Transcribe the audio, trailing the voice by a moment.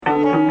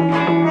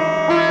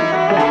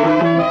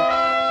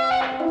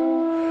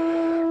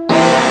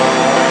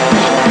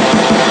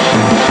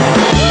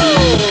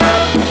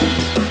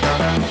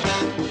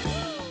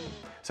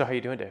So how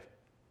you doing, Dave?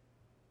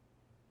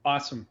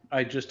 Awesome.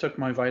 I just took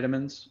my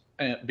vitamins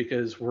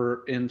because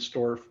we're in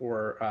store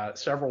for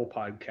several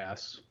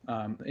podcasts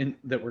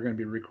that we're going to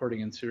be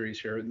recording in series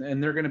here,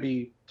 and they're going to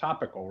be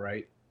topical,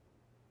 right?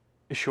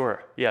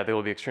 Sure. Yeah, they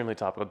will be extremely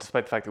topical,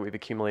 despite the fact that we've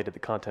accumulated the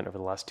content over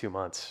the last 2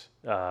 months.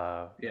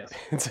 Yes.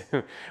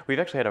 We've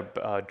actually had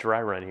a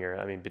dry run here.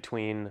 I mean,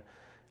 between,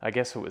 I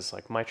guess it was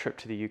like my trip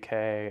to the UK,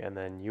 and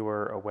then you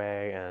were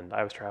away, and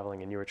I was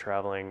traveling, and you were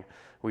traveling.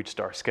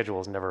 Our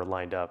schedules never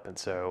lined up, and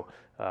so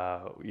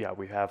yeah,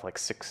 we have like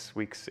 6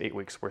 weeks, 8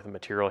 weeks worth of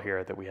material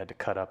here that we had to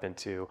cut up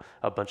into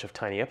a bunch of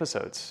tiny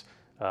episodes.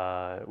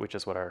 Which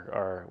is what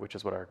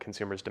our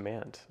consumers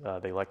demand.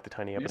 They like the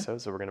tiny Yeah.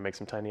 episodes, so we're going to make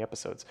some tiny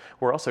episodes.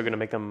 We're also going to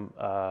make them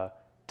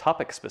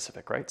topic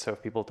specific, right? So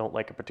if people don't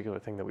like a particular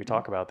thing that we Mhm.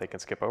 talk about, they can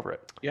skip over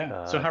it.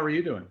 Yeah. So Uh, how are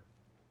you doing?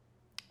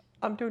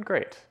 I'm doing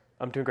great.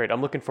 I'm doing great. I'm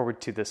looking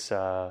forward to this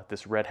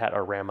Red Hat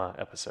Arama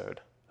episode.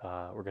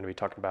 We're going to be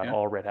talking about Yeah.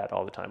 all Red Hat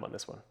all the time on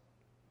this one.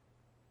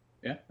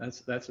 Yeah.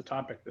 That's a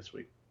topic this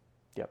week.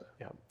 Yep,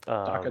 yep.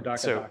 DACA, DACA,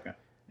 So DACA.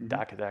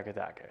 DACA, DACA,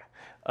 DACA.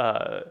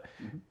 Uh,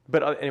 Hmm.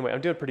 but anyway,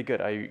 I'm doing pretty good.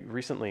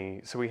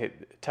 So we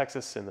hit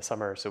Texas in the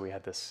summer, so we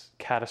had this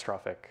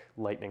catastrophic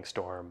lightning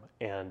storm,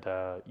 and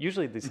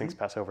usually these things Hmm.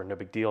 pass over, no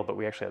big deal, but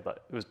we actually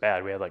it was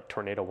bad. We had like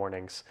tornado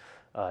warnings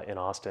in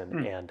Austin,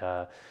 Hmm.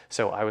 and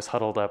so I was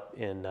huddled up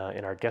in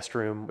our guest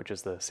room, which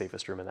is the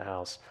safest room in the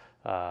house.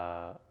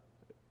 Uh,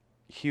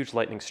 Huge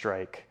lightning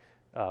strike,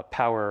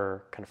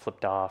 power kind of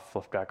flipped off,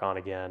 flipped back on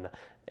again,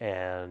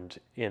 and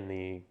in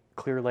the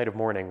clear light of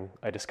morning,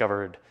 I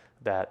discovered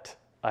that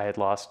I had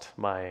lost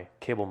my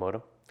cable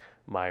modem,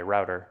 my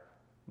router,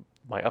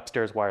 my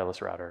upstairs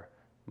wireless router,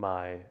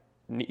 my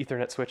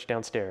Ethernet switch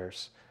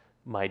downstairs,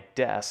 my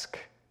desk,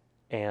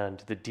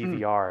 and the Hmm.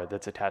 DVR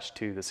that's attached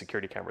to the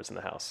security cameras in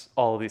the house.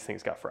 All of these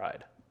things got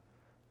fried.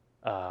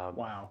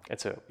 Wow. And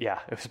so, yeah,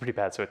 it was pretty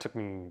bad. So it took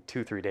me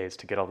 2, 3 days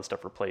to get all the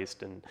stuff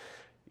replaced. And,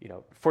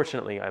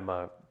 fortunately, I'm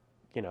a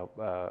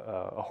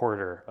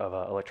hoarder of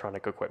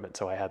electronic equipment.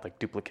 So I had like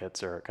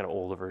duplicates or kind of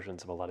older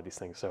versions of a lot of these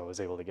things. So I was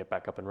able to get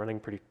back up and running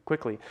pretty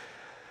quickly.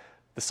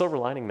 The silver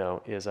lining,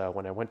 though, is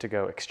when I went to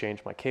go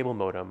exchange my cable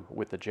modem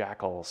with the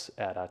Jackals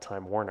at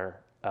Time Warner,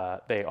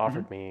 they Hmm.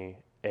 offered me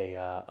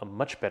a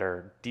much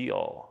better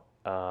deal.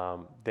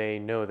 They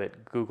know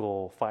that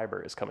Google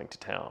Fiber is coming to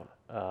town,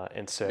 and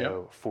Yep.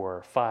 so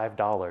for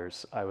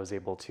 $5, I was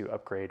able to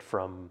upgrade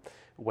from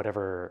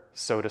whatever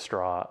soda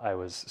straw I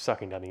was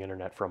sucking down the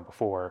internet from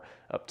before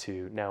up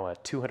to now a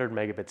 200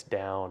 megabits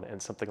down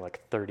and something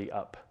like 30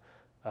 up.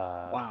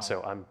 Wow.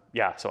 So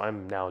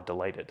I'm now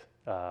delighted.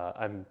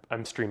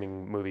 I'm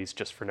streaming movies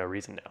just for no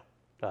reason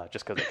now,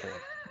 just because I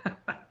can.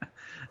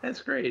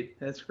 That's great.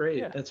 That's great.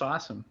 Yeah, That's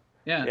awesome.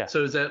 Yeah. yeah.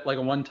 So is that like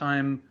a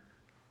one-time?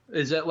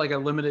 Is that like a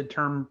limited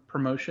term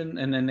promotion,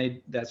 and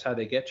then that's how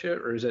they get you,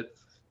 or is it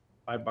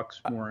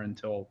 $5 more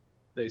until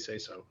they say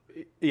so?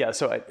 Yeah,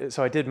 so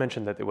I did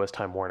mention that it was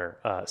Time Warner.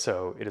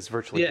 So it is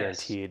virtually Yes.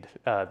 guaranteed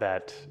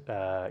that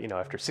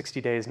after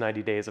 60 days,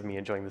 90 days of me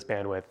enjoying this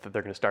bandwidth, that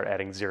they're going to start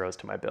adding zeros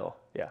to my bill.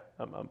 Yeah,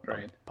 I'm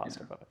Right. Yeah.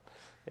 positive of it.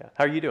 Yeah.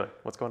 How are you doing?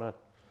 What's going on?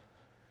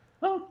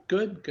 Oh,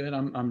 good, good.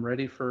 I'm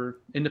ready for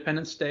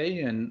Independence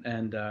Day,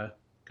 and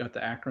got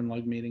the Akron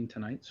Lug meeting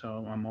tonight,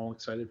 so I'm all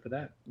excited for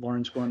that.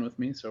 Lauren's going with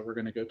me, so we're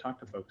going to go talk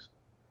to folks.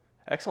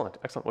 Excellent,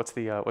 excellent. What's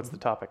the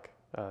topic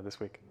this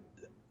week?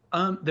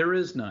 There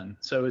is none,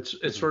 so it's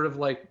Hmm. sort of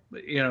like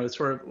it's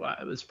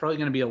probably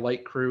going to be a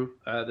light crew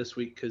this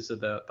week because of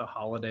the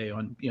holiday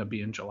on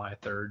being July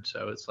 3rd.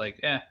 So it's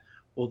like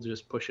we'll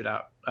just push it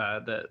out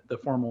the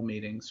formal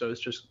meeting. So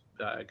it's just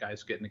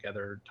guys getting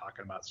together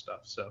talking about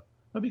stuff. So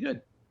it'll be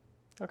good.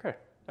 Okay,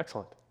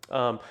 excellent.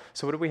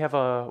 So what do we have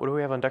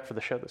on deck for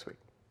the show this week?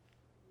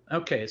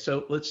 Okay,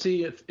 so let's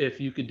see if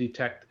you could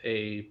detect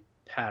a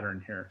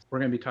pattern here. We're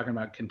going to be talking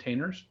about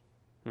containers.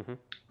 Hmm.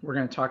 We're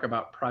going to talk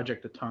about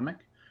Project Atomic.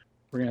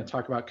 We're going to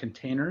talk about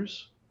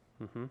containers.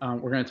 Hmm.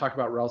 We're going to talk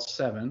about RHEL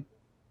 7.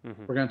 Hmm.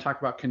 We're going to talk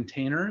about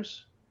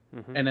containers,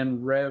 Hmm. and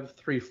then Rev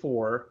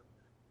 3.4,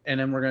 and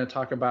then we're going to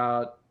talk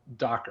about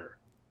Docker.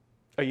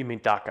 Oh, you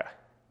mean DACA?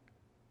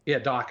 Yeah,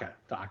 Docker,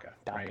 DACA.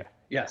 right?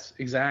 Yes,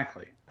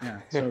 exactly. Yeah.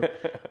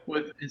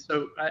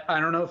 So, I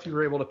don't know if you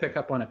were able to pick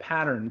up on a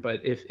pattern, but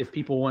if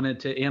people wanted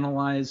to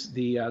analyze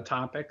the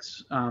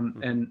topics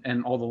Mhm.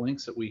 and all the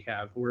links that we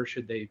have, where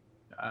should they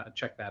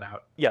check that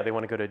out? Yeah, they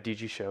want to go to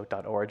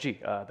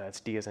dgshow.org. That's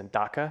D as in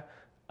DACA,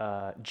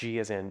 G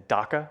as in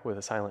DACA with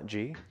a silent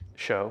G, Hmm.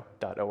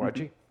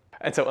 show.org.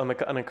 And so on the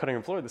cutting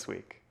room floor this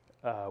week,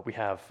 we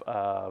have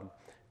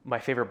my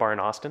favorite bar in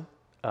Austin,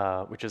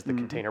 which is the Hmm.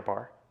 Container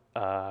Bar.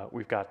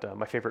 We've got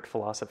my favorite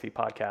philosophy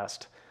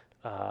podcast,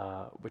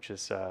 which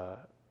is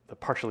the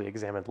Partially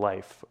Examined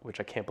Life, which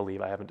I can't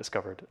believe I haven't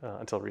discovered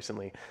until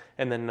recently.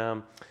 And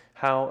then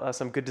how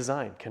some good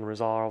design can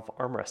resolve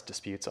armrest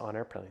disputes on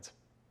airplanes.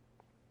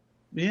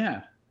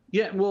 Yeah.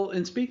 Yeah, well,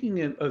 and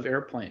speaking of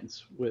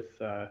airplanes, with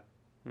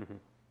Hmm.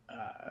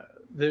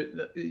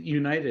 the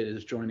United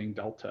is joining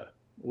Delta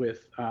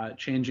with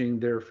changing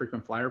their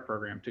frequent flyer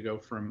program to go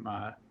from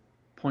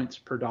points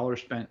per dollar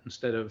spent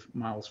instead of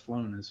miles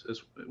flown,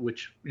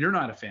 which you're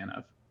not a fan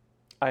of.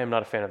 I am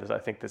not a fan of this. I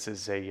think this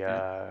is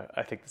Yeah.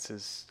 I think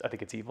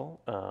it's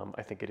evil.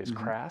 I think it is Hmm.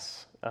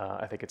 crass.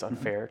 I think it's Hmm.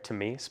 unfair to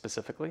me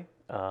specifically.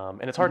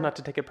 And it's hard Hmm. not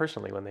to take it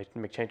personally when they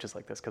make changes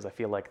like this because I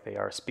feel like they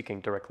are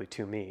speaking directly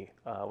to me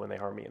when they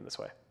harm me in this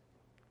way.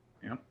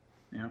 Yeah.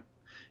 Yeah.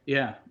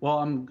 Yeah. Well,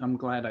 I'm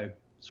glad I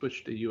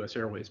switched to U.S.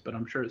 Airways, but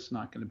I'm sure it's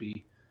not going to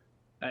be,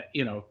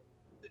 you know,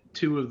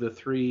 two of the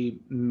three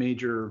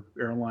major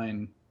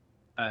airlines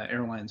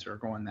are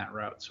going that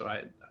route. So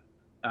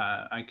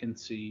I can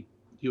see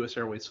U.S.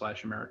 Airways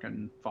 /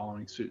 American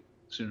following suit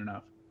soon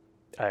enough.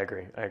 I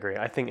agree. I agree.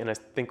 I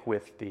think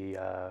with the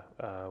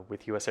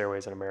with U.S.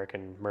 Airways and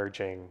American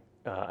merging,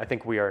 I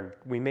think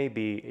we may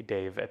be,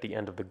 Dave, at the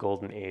end of the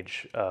golden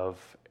age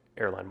of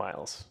airline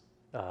miles.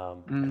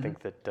 Hmm.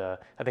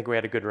 I think we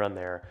had a good run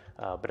there,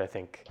 but I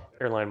think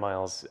airline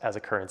miles as a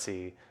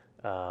currency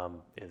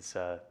is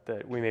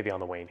that we may be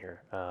on the wane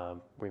here.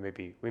 We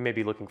may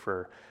be looking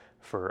for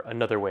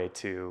another way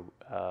to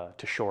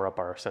shore up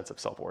our sense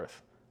of self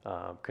worth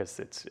because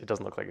it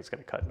doesn't look like it's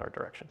going to cut in our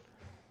direction.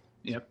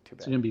 Yep. Too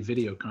It's bad. going to be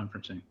video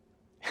conferencing.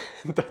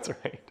 That's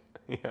right.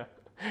 Yeah.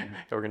 Yeah.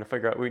 We're gonna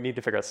figure out. We need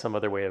to figure out some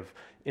other way of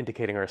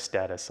indicating our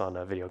status on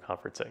video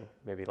conferencing.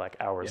 Maybe like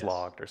hours Yes.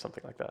 logged or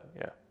something like that.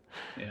 Yeah.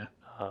 Yeah.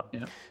 Um,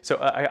 Yeah. so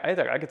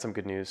I get some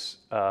good news.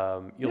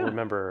 You'll Yeah.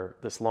 remember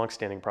this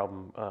long-standing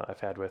problem I've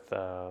had with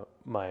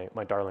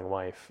my darling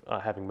wife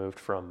having moved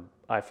from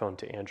iPhone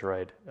to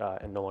Android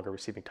and no longer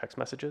receiving text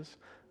messages.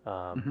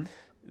 Um, Hmm.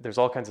 there's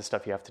all kinds of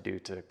stuff you have to do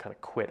to kind of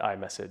quit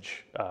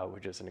iMessage,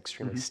 which is an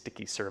extremely Hmm.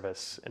 sticky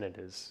service, and it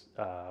is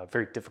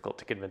very difficult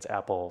to convince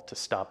Apple to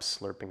stop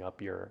slurping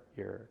up your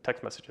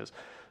text messages.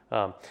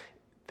 Um,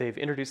 they've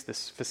introduced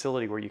this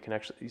facility where you can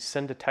actually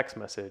send a text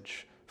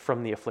message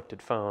from the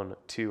afflicted phone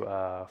to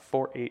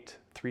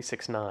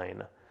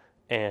 48369,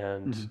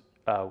 and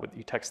Hmm.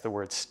 you text the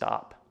word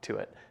 "stop" to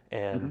it, Hmm.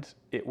 and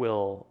it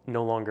will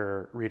no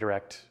longer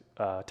redirect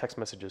text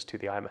messages to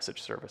the iMessage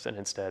service, and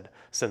instead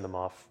send them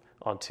off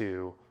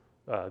onto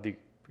the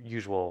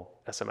usual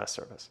SMS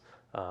service.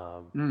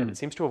 And it Mm.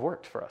 seems to have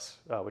worked for us,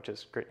 which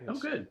is great Oh,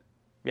 news. good.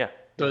 Yeah,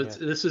 So yeah, yeah.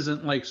 this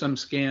isn't like some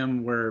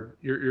scam where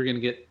you're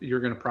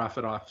going to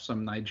profit off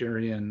some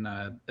Nigerian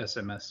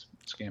SMS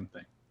scam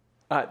thing.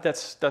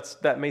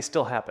 That may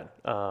still happen,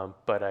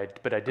 but I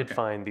did Okay.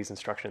 find these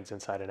instructions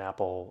inside an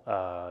Apple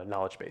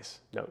knowledge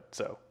base note,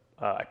 so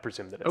I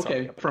presume that it's on the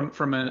Okay. up and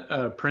From up.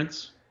 a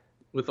prince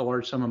with a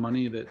large sum of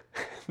money that.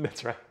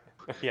 That's right.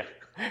 Yeah,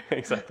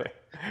 exactly,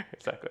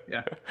 exactly.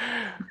 Yeah.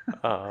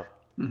 Uh,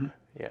 Hmm.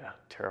 yeah,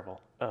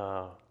 terrible.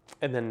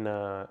 And then,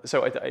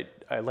 so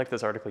I like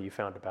this article you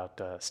found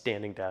about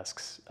standing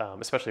desks,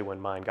 especially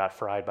when mine got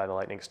fried by the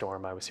lightning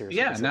storm. I was seriously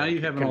Yeah. Now considering.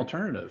 you have an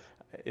alternative.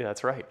 Yeah,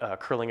 that's right,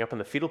 curling up in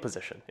the fetal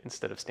position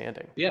instead of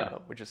standing, Yeah.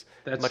 which is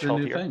That's much the new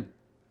healthier, thing.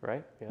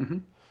 right? Yeah. Hmm.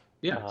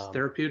 Yeah. It's Um,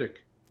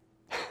 therapeutic.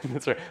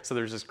 that's right. So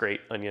there's this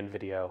great Onion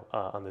video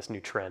on this new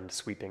trend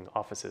sweeping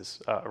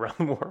offices around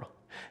the world,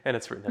 and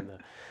it's written in the.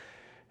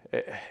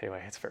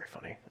 Anyway, it's very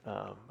funny.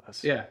 I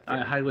was Yeah. I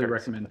very, highly very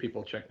recommend sympathetic.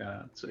 people check that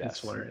out. It's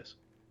Yes, hilarious.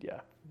 yeah,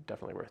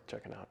 definitely worth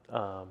checking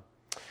out.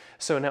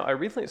 So now I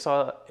recently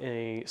saw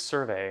a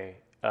survey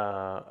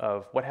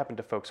of what happened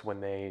to folks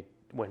when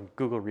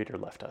Google Reader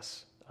left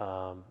us,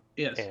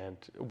 Yes. and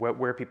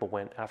where people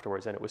went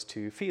afterwards, and it was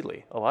to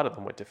Feedly. A lot of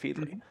them went to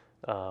Feedly,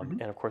 Hmm. Hmm.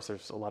 and of course,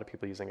 there's a lot of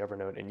people using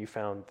Evernote, and you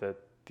found that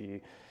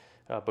the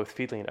both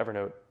Feedly and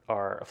Evernote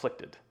are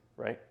afflicted,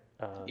 right?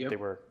 They Yep.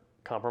 were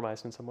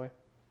compromised in some way.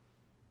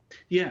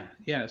 Yeah.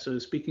 Yeah. So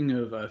speaking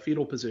of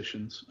fetal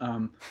positions,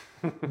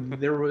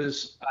 there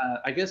was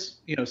I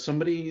guess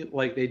somebody,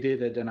 like, they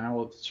did a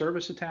denial of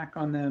service attack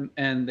on them,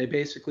 and they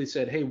basically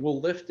said, hey, we'll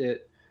lift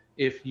it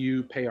if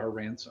you pay our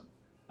ransom.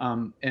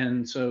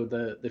 And so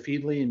the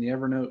Feedly and the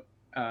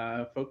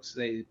Evernote folks,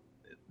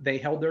 they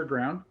held their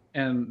ground,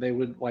 and they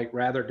would, like,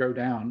 rather go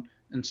down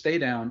and stay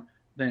down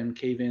than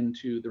cave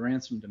into the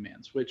ransom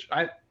demands, which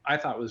I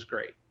thought was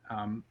great.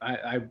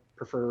 I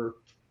prefer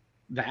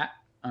that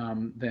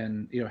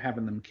than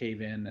having them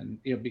cave in,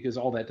 and because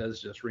all that does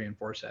is just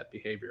reinforce that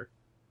behavior.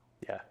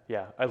 Yeah,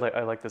 yeah. I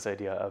like this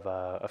idea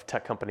of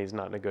tech companies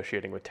not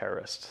negotiating with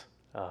terrorists.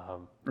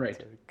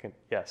 Right.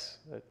 Yes,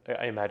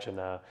 I imagine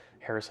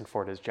Harrison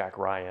Ford as Jack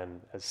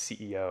Ryan as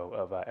CEO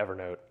of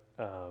Evernote,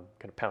 kind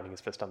of pounding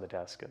his fist on the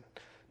desk and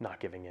not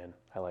giving in.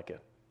 I like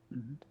it.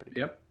 Hmm. It's pretty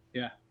good. Yep.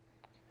 Yeah.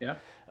 Yeah.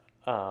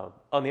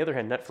 On the other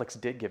hand, Netflix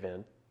did give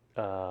in.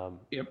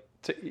 Yep.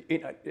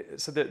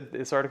 So,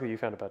 this article you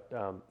found about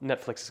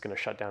Netflix is going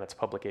to shut down its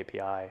public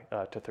API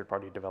to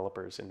third-party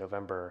developers in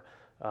November,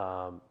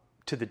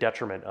 to the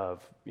detriment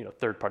of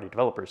third-party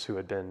developers who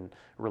had been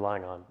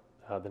relying on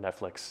the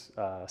Netflix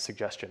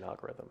suggestion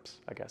algorithms.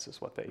 I guess is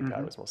what the API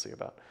Hmm. was mostly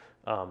about.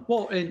 Um,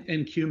 Well,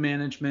 and queue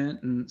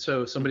management, and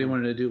so somebody mhm.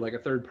 wanted to do like a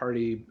third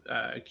party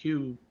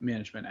queue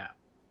management app,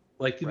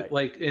 Like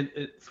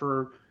Right.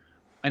 for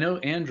I know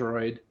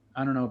Android.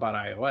 I don't know about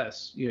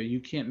iOS. You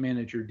can't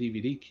manage your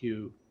DVD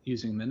queue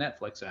using the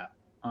Netflix app,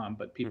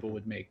 but people Hmm.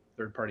 would make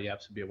third-party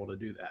apps to be able to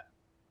do that.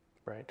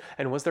 Right.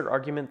 And was there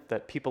argument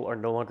that people are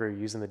no longer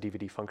using the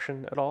DVD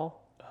function at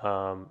all?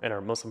 And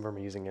are most of them are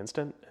using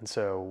Instant? And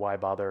so why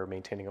bother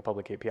maintaining a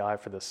public API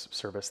for this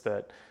service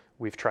that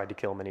we've tried to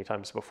kill many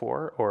times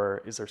before?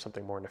 Or is there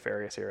something more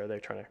nefarious here?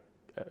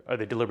 Are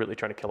they deliberately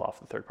trying to kill off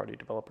the third-party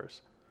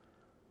developers?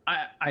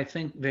 I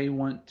think they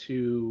want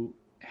to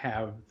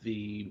have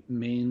the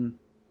main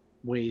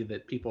way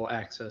that people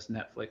access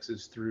Netflix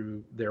is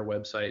through their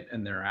website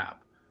and their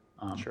app,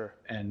 Sure.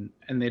 and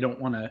they don't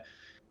want to.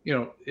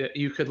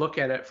 You could look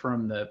at it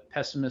from the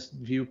pessimist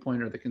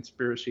viewpoint or the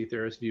conspiracy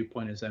theorist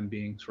viewpoint as them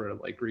being sort of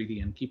like greedy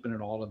and keeping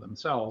it all to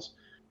themselves,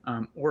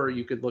 or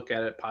you could look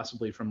at it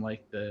possibly from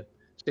like the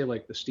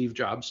Steve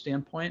Jobs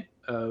standpoint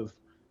of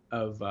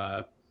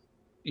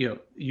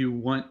you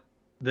want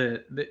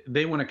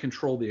they want to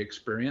control the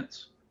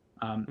experience,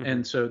 Hmm.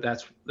 and so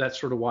that's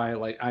sort of why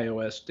like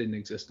iOS didn't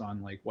exist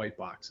on like white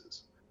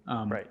boxes,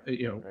 Right.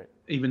 Right.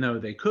 even though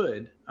they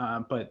could,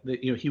 but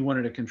he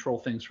wanted to control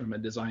things from a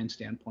design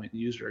standpoint, the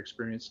user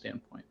experience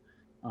standpoint,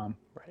 um,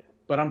 Right.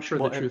 but I'm sure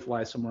the Well, and truth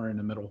lies somewhere in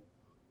the middle.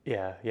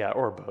 yeah, yeah,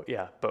 or both.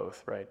 Yeah,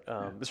 both. Right.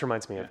 Yeah, This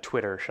reminds me yeah, of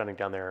Twitter shutting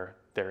down their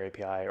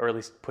API, or at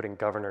least putting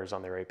governors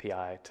on their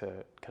API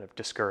to kind of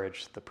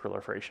discourage the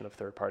proliferation of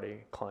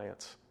third-party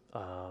clients.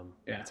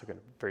 yeah, It's a kind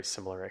of very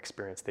similar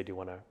experience. They do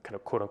want to kind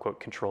of quote unquote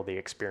control the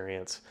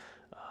experience.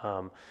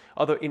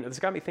 Although this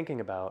got me thinking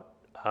about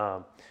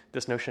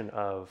this notion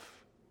of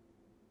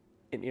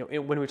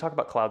when we talk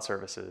about cloud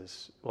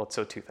services, well,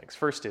 so two things.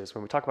 First is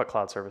when we talk about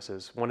cloud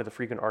services, one of the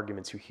frequent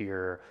arguments you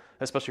hear,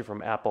 especially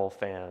from Apple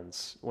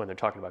fans when they're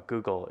talking about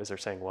Google, is they're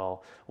saying,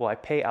 well, I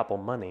pay Apple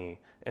money,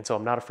 and so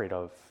I'm not afraid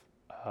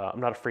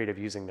of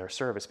using their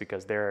service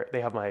because they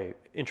have my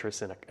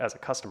interests as a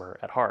customer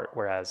at heart.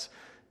 Whereas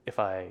if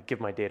I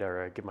give my data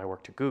or I give my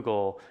work to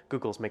Google,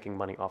 Google's making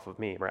money off of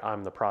me, right?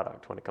 I'm the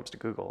product when it comes to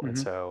Google. And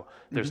hmm so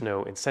hmm there's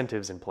no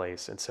incentives in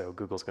place. And so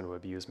Google's going to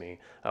abuse me,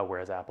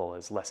 whereas Apple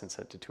is less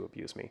incented to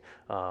abuse me.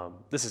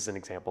 This is an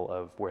example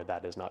of where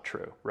that is not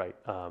true, right?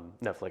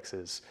 Netflix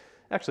is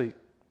actually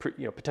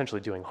potentially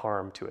doing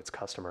harm to its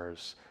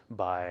customers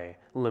by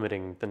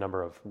limiting the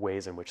number of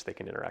ways in which they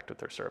can interact with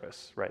their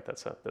service, right?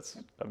 That's a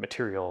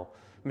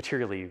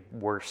materially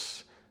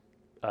worse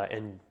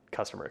end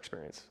customer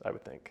experience, I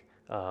would think.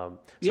 So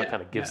it yeah,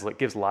 kind of yeah,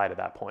 gives lie to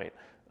that point.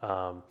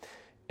 Um,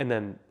 and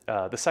then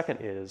the second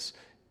is,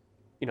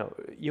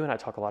 you and I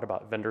talk a lot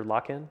about vendor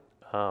lock-in,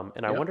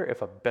 and I yep, wonder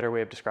if a better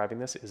way of describing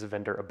this is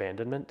vendor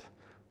abandonment.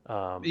 yeah.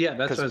 That's what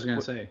I Because was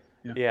gonna say.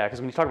 Yeah. yeah, because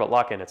when you talk about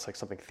lock-in, it's like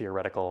something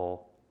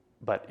theoretical,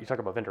 but you talk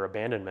about vendor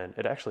abandonment,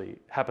 it actually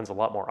happens a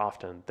lot more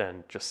often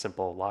than just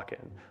simple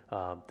lock-in.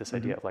 This hmm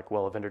idea of like,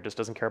 well, a vendor just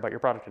doesn't care about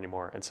your product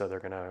anymore, and so they're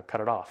going to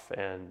cut it off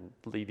and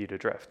leave you to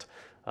drift.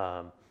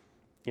 Um,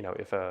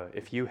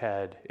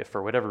 if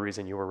for whatever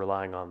reason you were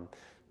relying on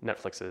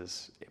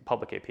Netflix's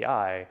public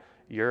API,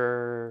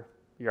 you're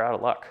out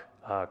of luck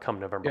come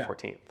November Yeah.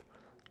 14th.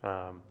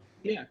 Um,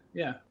 Yeah,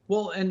 yeah.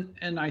 Well,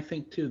 and I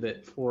think too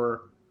that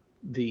for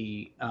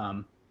the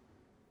um,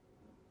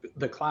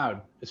 the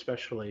cloud,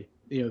 especially,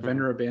 mhm.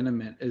 vendor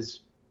abandonment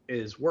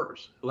is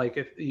worse. Like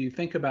if you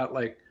think about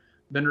like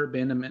vendor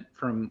abandonment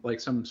from like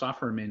some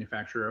software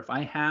manufacturer, if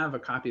I have a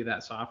copy of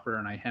that software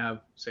and I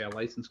have, say, a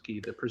license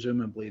key that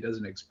presumably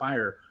doesn't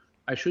expire,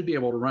 I should be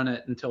able to run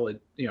it until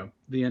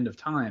the end of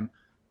time,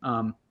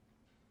 um,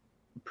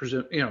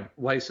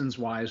 license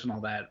wise and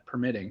all that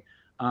permitting.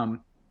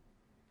 Um,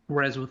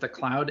 Whereas with the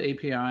cloud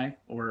API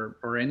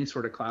or any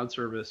sort of cloud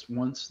service,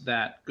 once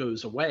that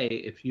goes away,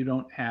 if you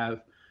don't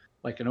have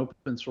like an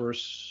open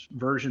source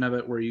version of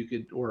it where you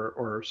could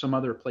or some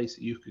other place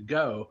that you could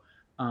go,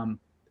 um,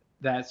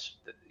 that's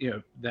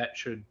that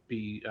should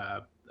be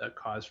a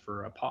cause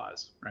for a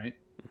pause, right?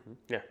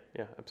 Yeah,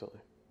 yeah,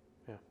 absolutely.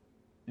 Yeah.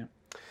 Yeah.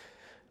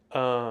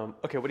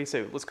 Okay, what do you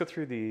say? Let's go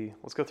through the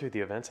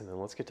events and then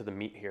let's get to the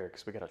meat here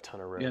because we got a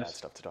ton of really bad Yes.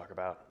 stuff to talk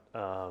about.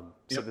 So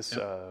Yep. this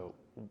Yep.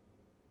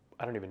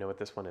 I don't even know what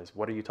this one is.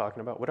 What are you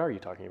talking about? What are you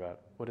talking about?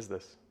 What is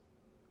this?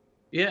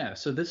 Yeah.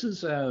 So this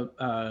is a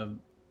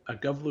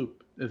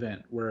GovLoop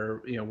event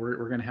where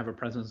we're going to have a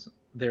presence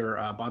there.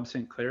 Bob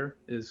St. Clair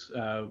is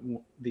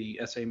the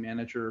SA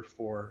manager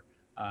for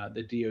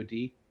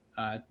the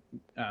DoD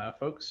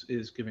folks,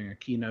 is giving a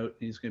keynote.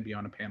 And he's going to be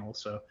on a panel,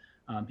 so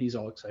he's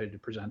all excited to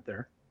present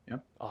there.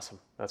 Yep. Awesome.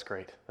 That's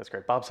great. That's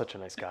great. Bob's such a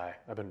nice guy.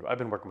 I've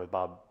been working with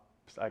Bob,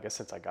 I guess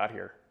since I got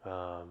here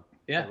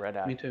Yeah. at Red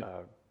Me Hat. too.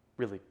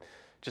 Really,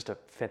 just a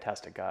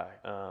fantastic guy,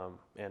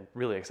 and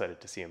really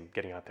excited to see him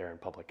getting out there in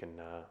public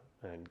and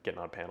getting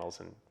on panels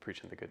and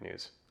preaching the good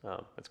news.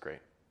 That's great.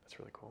 That's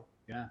really cool.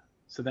 Yeah.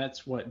 So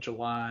that's what,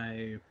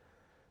 July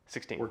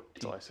 16th, 14th,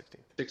 July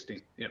 16th.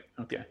 16th. Yep.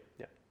 Yeah, Okay.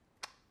 yeah.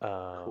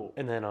 Cool.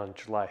 And then on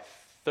July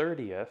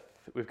 30th,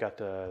 we've got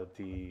the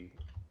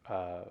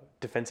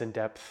Defense in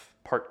Depth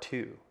Part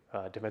 2,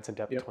 Defense in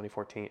Depth Yep.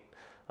 2014.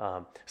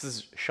 So this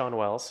is Sean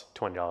Wells,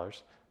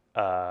 $20.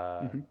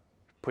 Uh, hmm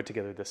put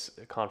together this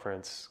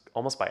conference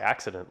almost by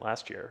accident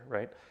last year,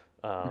 right?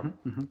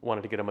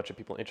 Wanted to get a bunch of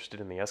people interested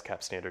in the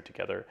SCAP standard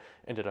together.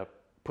 Ended up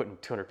putting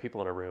 200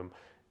 people in a room,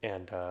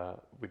 and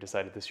we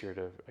decided this year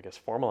to, I guess,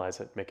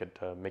 formalize it, make it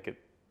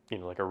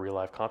like a real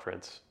live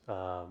conference.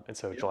 And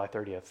so July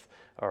 30th,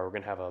 we're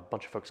going to have a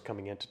bunch of folks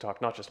coming in to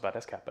talk not just about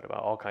SCAP, but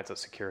about all kinds of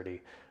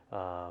security,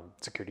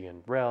 security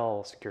in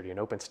RHEL, security in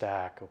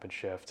OpenStack,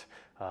 OpenShift,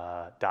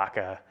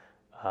 Docker,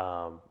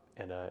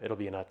 and it'll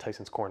be in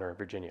Tyson's Corner,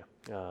 Virginia,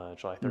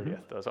 July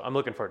 30th. So I'm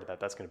looking forward to that.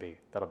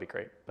 That'll be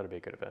great. That'll be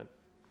a good event.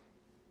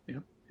 Yeah.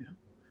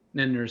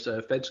 Then there's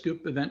a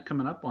FedScoop event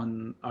coming up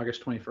on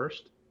August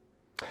 21st.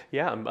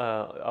 Yeah,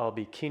 I'll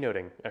be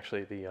keynoting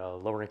actually the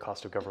lowering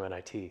cost of government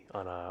IT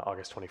on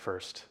August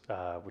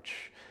 21st,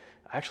 which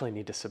I actually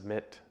need to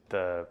submit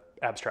the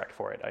abstract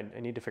for it. I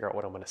need to figure out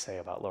what I'm going to say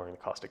about lowering the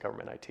cost of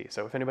government IT.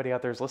 So if anybody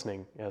out there is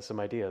listening, has some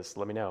ideas,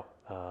 let me know.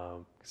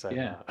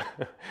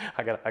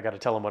 I got to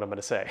tell them what I'm going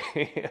to say.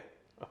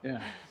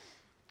 Yeah.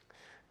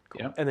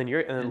 Cool. Yep. And then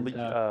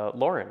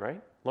Lauren,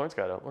 right? Lauren's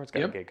got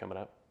a gig coming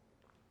up.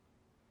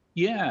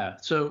 Yeah.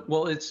 So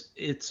it's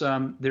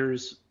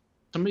there's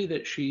somebody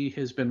that she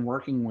has been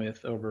working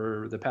with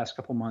over the past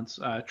couple months,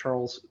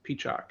 Charles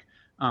Peacock,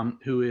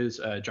 who is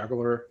a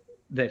juggler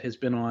that has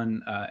been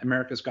on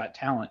America's Got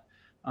Talent.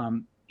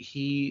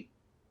 She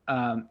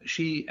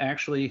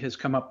actually has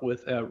come up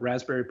with a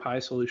Raspberry Pi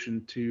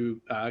solution to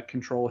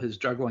control his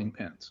juggling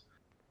pins.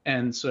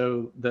 And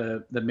so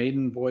the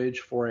maiden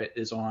voyage for it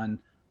is on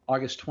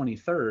August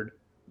 23rd,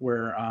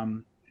 where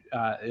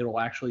it'll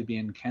actually be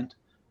in Kent.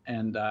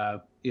 And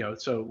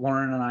so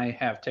Lauren and I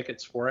have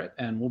tickets for it,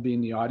 and we'll be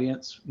in the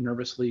audience,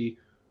 nervously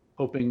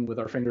hoping with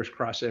our fingers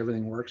crossed that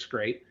everything works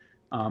great.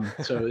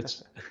 So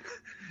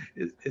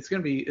it's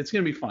gonna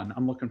be fun.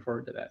 I'm looking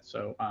forward to that.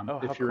 So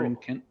if you're in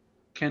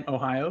Kent,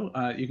 Ohio,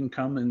 you can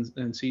come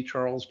and see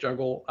Charles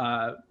juggle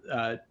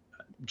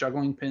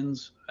juggling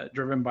pins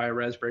driven by a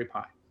Raspberry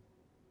Pi.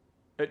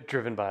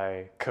 Driven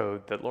by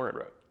code that Lauren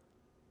wrote.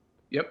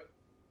 Yep.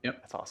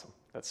 That's awesome.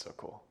 That's so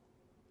cool.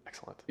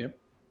 Excellent. Yep.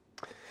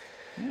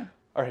 Yeah.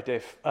 All right,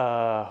 Dave.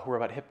 We're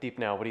about hip deep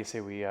now. What do you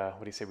say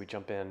we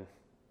jump in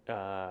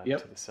to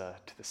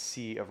the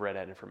sea of Red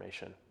Hat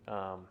information?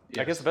 Yes.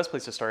 I guess the best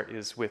place to start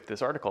is with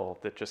this article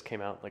that just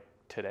came out like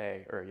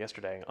today or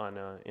yesterday on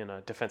in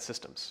Defense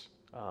Systems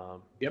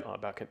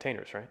about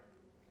containers, right?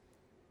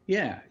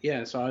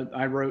 Yeah. So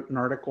I wrote an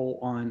article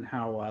on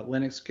how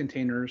Linux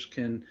containers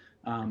can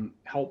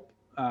help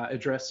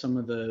address some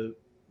of the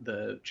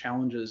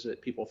challenges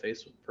that people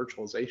face with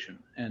virtualization.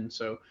 And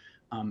so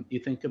you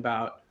think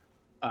about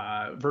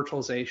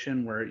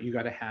virtualization, where you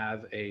got to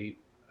have a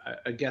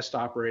guest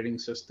operating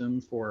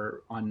system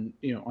for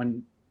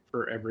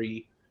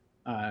every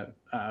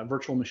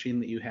virtual machine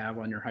that you have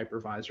on your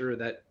hypervisor.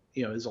 That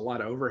is a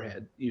lot of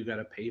overhead. You got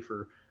to pay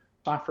for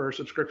software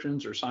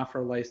subscriptions or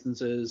software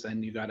licenses,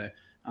 and you got to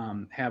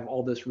have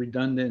all this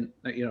redundant,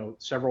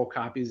 several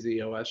copies of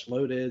the OS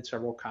loaded,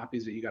 several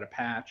copies that you got to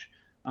patch,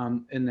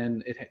 and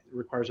then it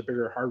requires a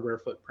bigger hardware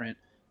footprint.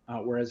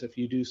 Whereas if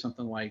you do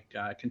something like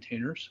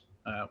containers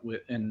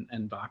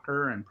and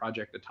Docker and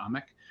Project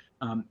Atomic,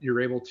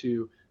 you're able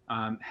to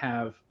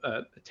have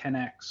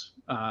 10x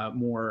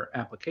more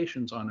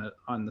applications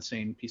on the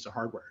same piece of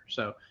hardware.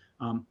 So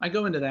I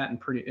go into that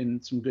in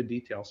some good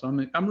detail. So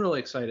I'm really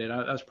excited.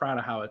 I was proud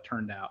of how it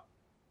turned out.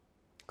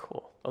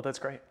 Cool. Oh, that's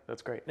great.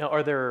 Now,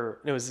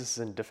 is this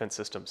in Defense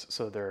Systems?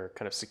 So there are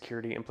kind of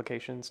security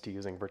implications to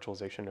using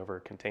virtualization over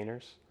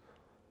containers?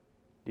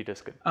 Do you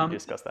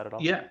discuss that at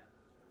all?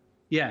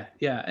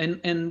 Yeah.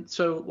 And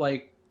so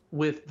like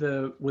with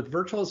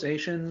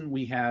virtualization,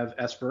 we have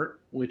SVirt,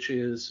 which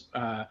is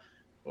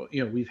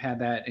we've had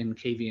that in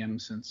KVM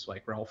since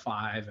like RHEL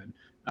 5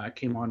 and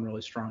came on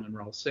really strong in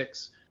RHEL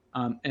 6.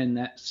 And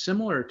that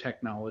similar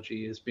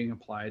technology is being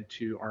applied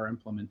to our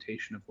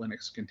implementation of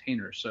Linux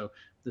containers. So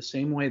the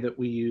same way that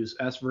we use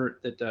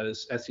SVirt that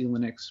does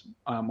SELinux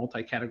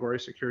multi-category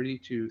security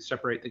to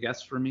separate the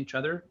guests from each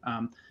other,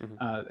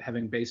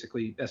 having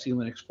basically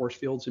SELinux force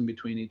fields in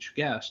between each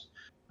guest,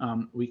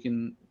 we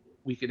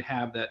could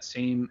have that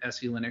same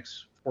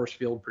SELinux force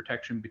field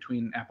protection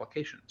between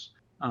applications.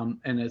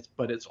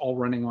 But it's all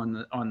running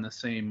on the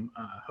same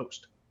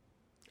host.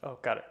 Oh,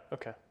 got it.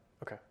 Okay.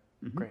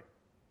 Great.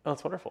 Oh,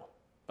 that's wonderful.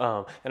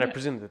 And I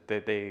presume that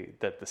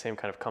that the same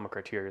kind of common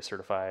criteria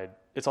certified.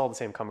 It's all the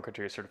same common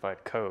criteria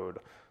certified code.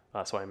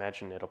 So I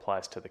imagine it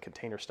applies to the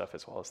container stuff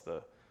as well as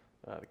the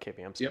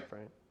KVM stuff,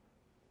 right?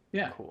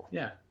 Yeah. Cool.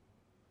 Yeah.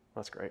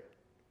 That's great.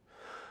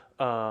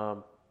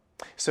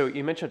 So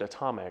you mentioned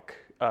Atomic.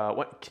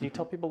 Can you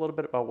tell people a little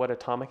bit about what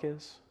Atomic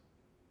is?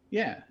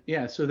 Yeah.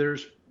 So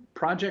there's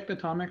Project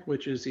Atomic,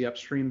 which is the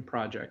upstream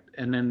project,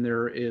 and then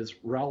there is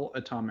RHEL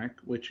Atomic,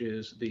 which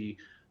is the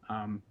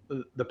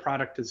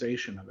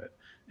productization of it.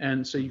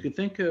 And so you could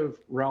think of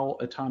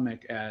RHEL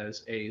Atomic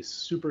as a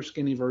super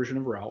skinny version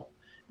of RHEL,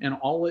 and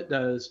all it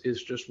does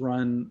is just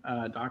run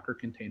Docker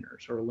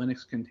containers or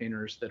Linux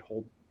containers that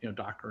hold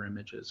Docker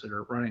images that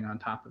are running on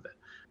top of it.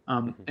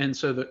 And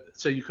so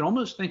you can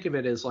almost think of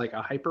it as like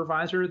a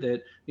hypervisor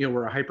that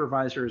where a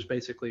hypervisor is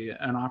basically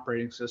an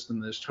operating system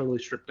that's totally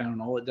stripped down.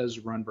 And all it does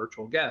is run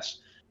virtual guests.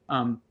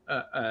 An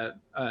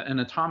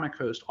atomic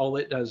host, all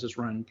it does is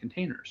run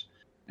containers.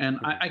 And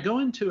I go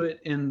into it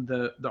in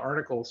the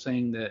article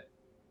saying that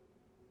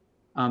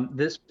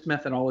this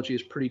methodology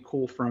is pretty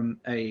cool from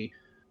a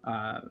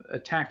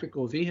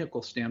tactical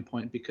vehicle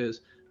standpoint,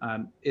 because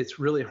it's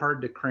really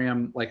hard to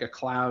cram like a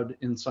cloud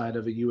inside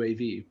of a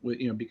UAV,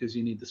 because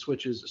you need the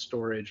switches, the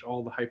storage,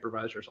 all the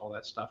hypervisors, all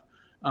that stuff.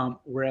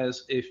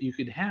 Whereas if you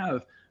could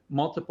have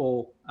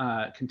multiple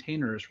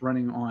containers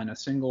running on a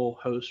single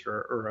host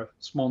or a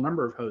small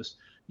number of hosts,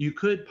 you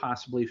could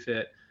possibly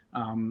fit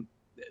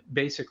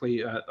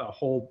basically a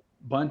whole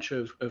bunch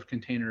of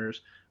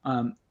containers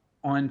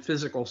on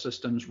physical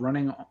systems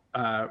running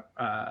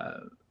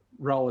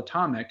RHEL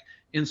Atomic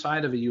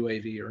inside of a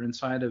UAV or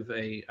inside of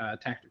a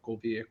tactical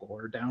vehicle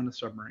or down a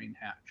submarine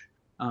hatch.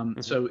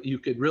 So you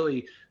could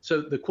really,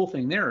 so the cool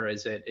thing there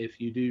is that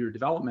if you do your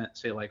development,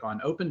 say like on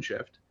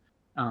OpenShift,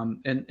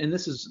 and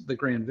this is the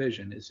grand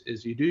vision,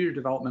 is you do your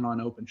development on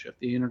OpenShift.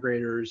 The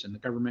integrators and the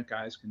government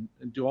guys can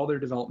do all their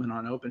development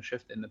on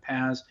OpenShift, and the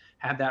PaaS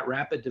have that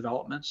rapid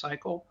development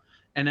cycle.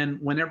 And then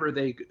whenever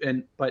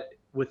but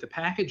with the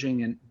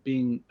packaging and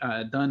being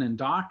done in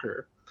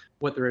Docker,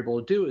 what they're able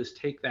to do is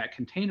take that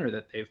container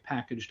that they've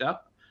packaged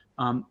up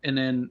and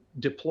then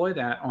deploy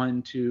that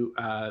onto,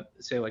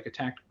 say, like a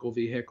tactical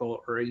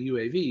vehicle or a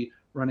UAV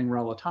running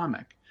RHEL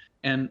Atomic.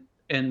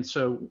 And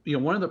so,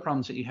 one of the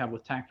problems that you have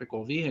with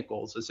tactical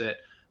vehicles is that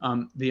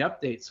the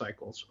update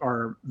cycles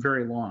are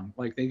very long.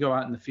 Like they go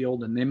out in the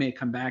field and they may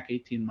come back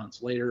 18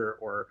 months later,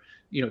 or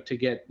to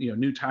get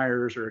new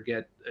tires, or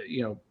get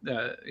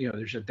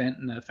there's a dent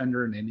in the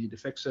fender and they need to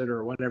fix it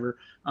or whatever.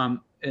 And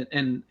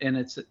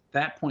it's at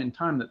that point in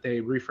time that they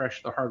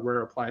refresh the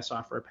hardware, apply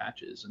software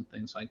patches and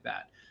things like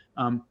that.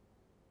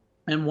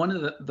 And one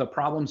of the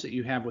problems that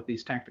you have with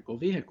these tactical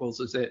vehicles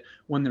is that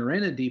when they're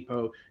in a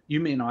depot, you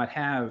may not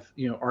have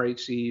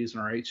RHCs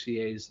and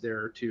RHCAs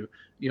there to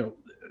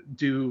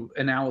do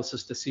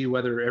analysis to see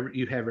whether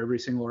you have every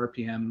single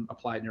RPM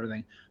applied and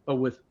everything. But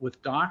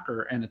with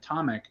Docker and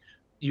Atomic,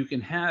 you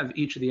can have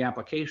each of the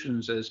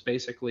applications as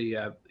basically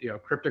a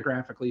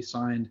cryptographically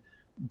signed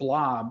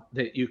blob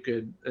that you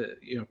could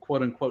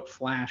quote unquote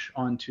flash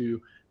onto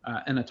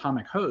an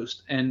Atomic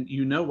host, and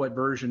what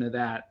version of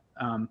that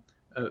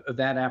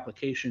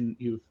application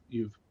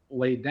you've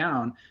laid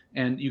down,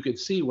 and you could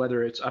see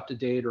whether it's up to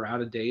date or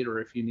out of date, or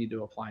if you need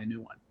to apply a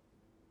new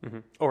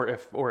one. Or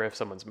if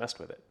someone's messed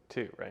with it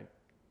too, right?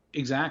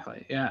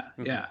 Exactly. Yeah.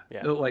 Yeah.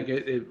 Like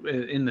it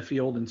in the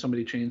field and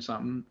somebody changed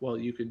something, well,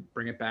 you could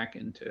bring it back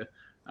into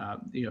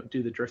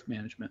do the drift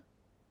management.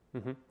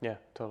 Yeah,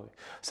 totally.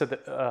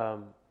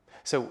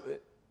 So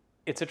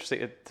it's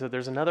interesting. So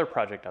there's another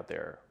project out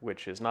there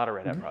which is not a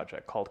Red Hat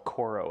project called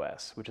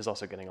CoreOS, which is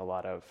also getting a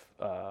lot of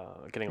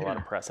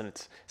press, and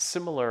it's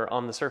similar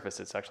on the surface.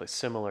 It's actually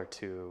similar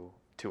to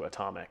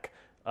Atomic.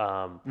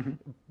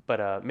 But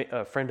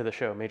a friend of the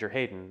show, Major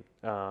Hayden,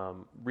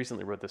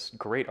 recently wrote this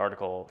great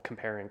article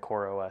comparing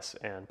CoreOS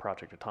and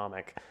Project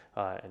Atomic,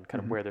 and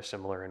kind of where they're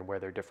similar and where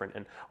they're different.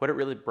 And what it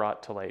really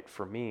brought to light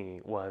for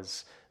me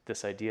was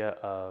this idea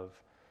of,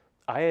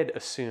 I had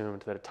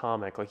assumed that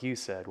Atomic, like you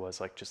said, was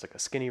like just like a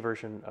skinny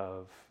version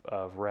of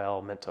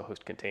RHEL meant to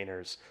host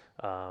containers,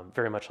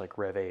 very much like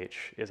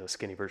RevH is a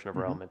skinny version of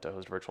RHEL meant to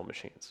host virtual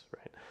machines,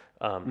 right?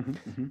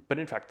 But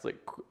in fact, like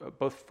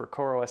both for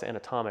CoreOS and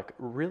Atomic,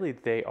 really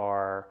they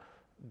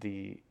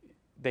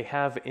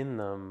have in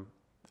them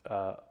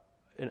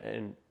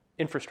an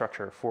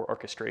infrastructure for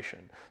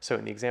orchestration. So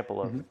in the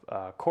example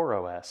of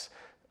CoreOS,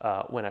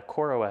 when a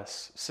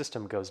CoreOS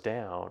system goes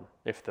down,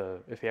 if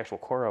the actual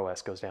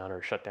CoreOS goes down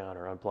or shut down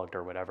or unplugged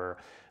or whatever,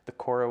 the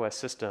CoreOS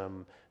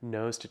system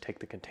knows to take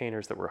the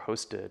containers that were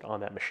hosted on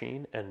that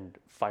machine and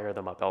fire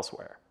them up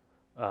elsewhere.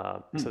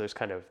 So there's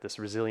kind of this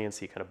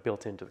resiliency kind of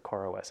built into the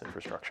CoreOS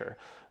infrastructure.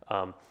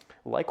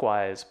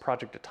 Likewise,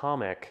 Project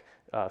Atomic,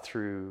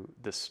 through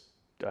this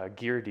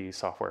GearD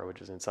software,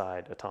 which is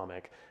inside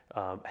Atomic,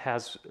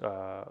 has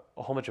a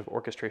whole bunch of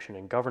orchestration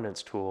and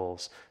governance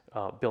tools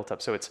built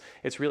up. So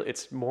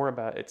it's more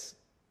about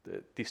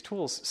these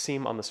tools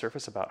seem on the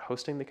surface about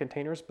hosting the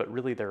containers, but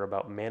really they're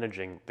about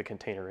managing the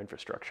container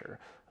infrastructure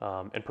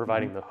and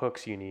providing the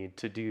hooks you need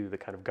to do the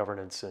kind of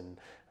governance and,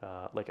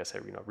 like I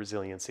said,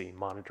 resiliency,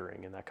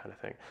 monitoring, and that kind of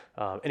thing.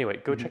 Anyway,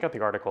 go check out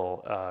the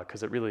article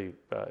because it really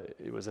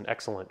it was an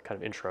excellent kind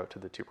of intro to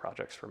the two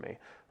projects for me,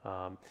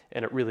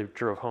 and it really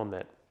drove home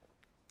that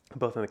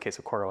both in the case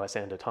of CoreOS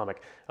and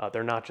Atomic,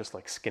 they're not just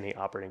like skinny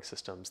operating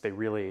systems. They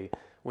really,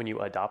 when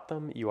you adopt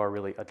them, you are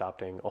really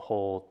adopting a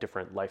whole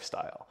different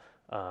lifestyle.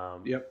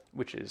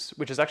 Which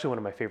is actually one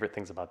of my favorite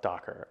things about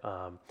Docker.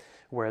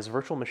 Whereas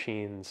virtual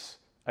machines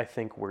I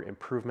think were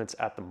improvements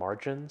at the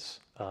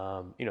margins.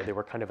 They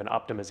were kind of an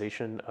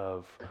optimization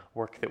of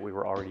work that we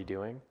were already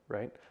doing,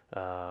 right?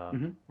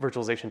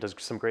 Virtualization does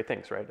some great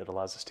things, right? It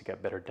allows us to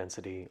get better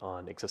density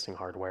on existing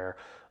hardware,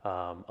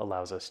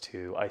 allows us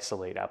to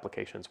isolate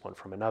applications one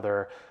from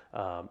another,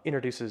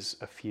 introduces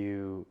a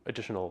few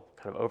additional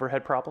kind of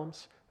overhead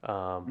problems.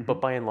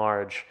 But by and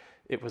large,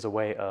 it was a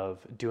way of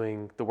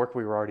doing the work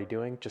we were already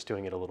doing, just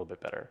doing it a little bit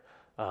better.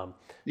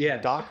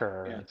 Yes.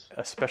 Docker, Yes.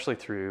 especially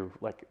through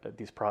like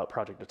these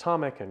Project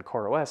Atomic and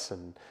CoreOS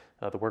and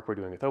the work we're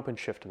doing with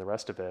OpenShift and the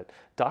rest of it,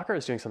 Docker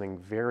is doing something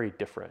very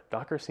different.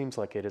 Docker seems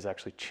like it is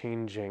actually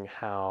changing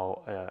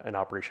how an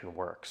operation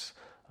works.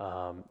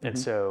 And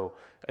so,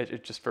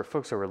 just for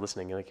folks who are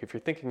listening, like if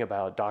you're thinking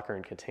about Docker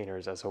and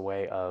containers as a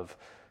way of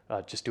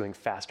just doing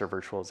faster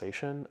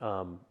virtualization,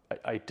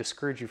 I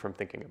discourage you from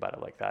thinking about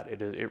it like that.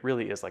 It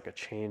really is like a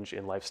change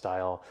in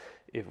lifestyle.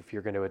 If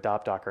you're going to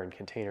adopt Docker and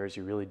containers,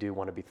 you really do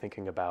want to be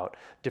thinking about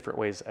different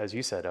ways, as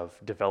you said, of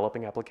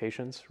developing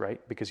applications,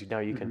 right? Because now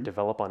you can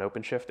develop on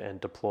OpenShift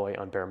and deploy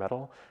on bare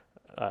metal,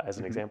 as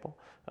an example.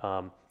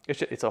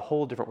 It's a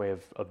whole different way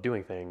of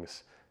doing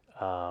things.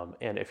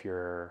 And if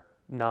you're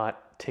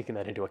not taking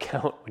that into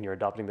account when you're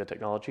adopting the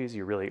technologies,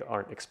 you really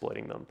aren't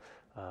exploiting them.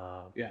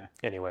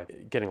 Anyway,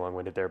 getting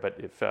long-winded there, but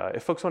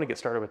if folks want to get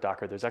started with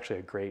Docker, there's actually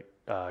a great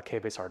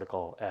K-Base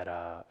article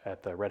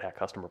at the Red Hat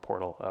customer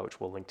portal, which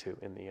we'll link to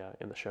in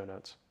the show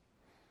notes.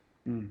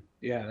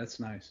 Yeah, that's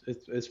nice.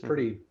 It's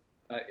pretty.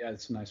 Yeah,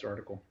 it's a nice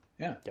article.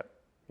 Yeah. Yep.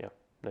 Yeah.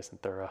 Nice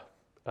and thorough.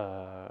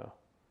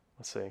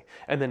 Let's see.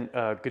 And then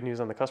good news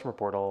on the customer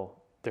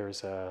portal.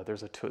 There's a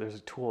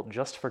tool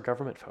just for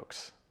government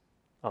folks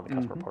on the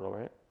customer portal,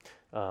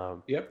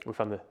 right? Yep. We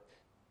found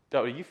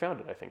you found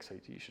it, I think, so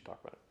you should talk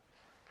about it.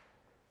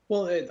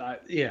 Well,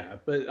 yeah,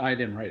 but I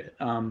didn't write it.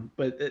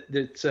 But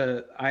it's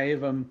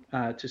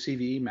IAVA to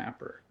CVE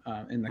mapper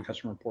in the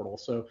customer portal.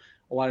 So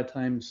a lot of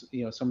times,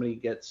 somebody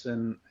gets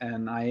an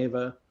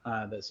IAVA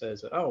that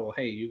says, "Oh, well,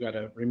 hey, you got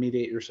to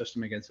remediate your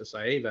system against this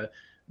IAVA."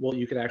 Well,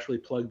 you could actually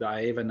plug the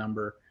IAVA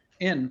number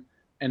in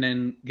and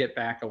then get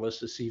back a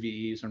list of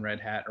CVEs and Red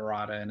Hat,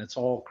 Errata, and it's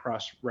all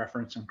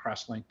cross-referenced and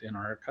cross-linked in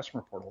our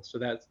customer portal. So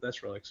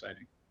that's really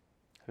exciting.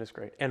 That is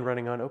great, and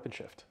running on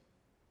OpenShift.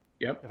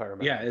 Yep. If I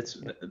remember. Yeah,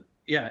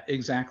 yeah,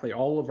 exactly.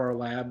 All of our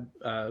lab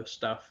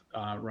stuff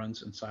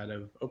runs inside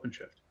of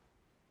OpenShift.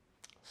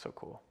 So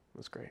cool.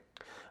 That's great.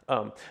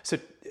 So,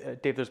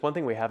 Dave, there's one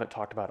thing we haven't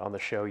talked about on the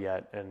show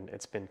yet, and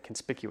it's been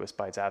conspicuous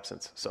by its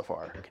absence so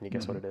far. Can you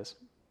guess what it is?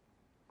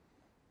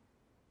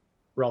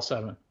 RHEL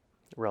 7.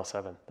 RHEL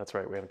 7. That's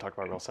right. We haven't talked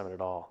about RHEL 7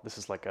 at all. This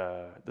is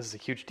a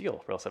huge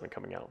deal, RHEL 7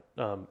 coming out.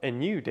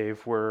 And you,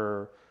 Dave,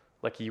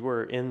 you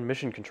were in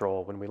mission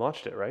control when we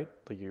launched it, right?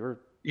 Like you were.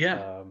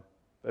 Yeah.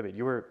 I mean,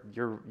 you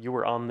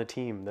were on the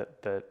team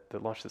that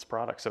launched this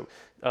product. So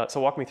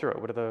walk me through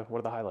it. What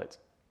are the highlights?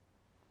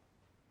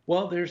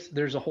 Well,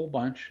 there's a whole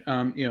bunch.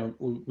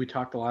 We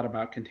talked a lot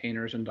about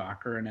containers and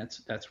Docker, and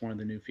that's one of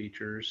the new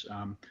features.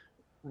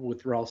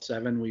 With RHEL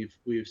 7,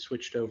 we've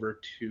switched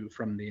over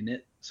from the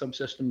init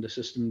subsystem to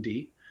system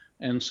D,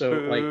 and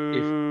so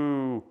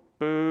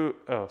boo.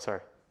 Oh,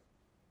 sorry.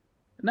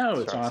 No,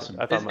 it's awesome.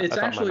 I thought my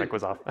mic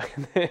was off.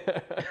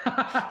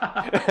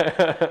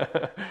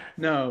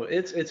 No,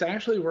 it's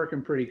actually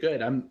working pretty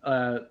good. I'm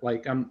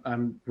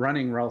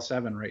running RHEL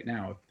 7 right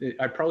now.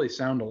 I probably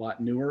sound a lot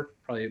newer,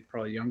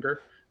 probably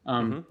younger,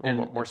 and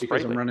more because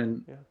sprightly. I'm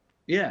running.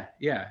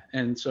 Yeah.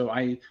 And so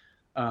I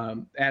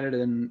added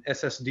an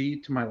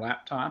SSD to my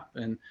laptop,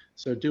 and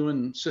so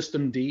doing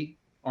system D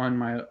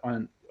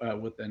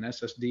with an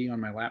SSD on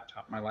my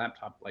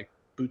laptop like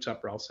boots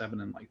up RHEL 7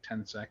 in like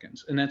 10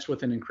 seconds, and that's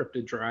with an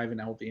encrypted drive and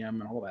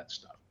LVM and all that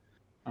stuff.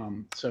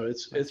 So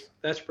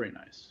that's pretty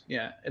nice.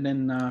 Yeah, and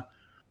then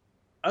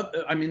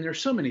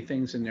there's so many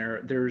things in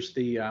there. There's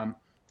the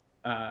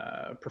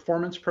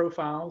performance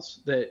profiles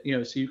that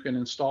so you can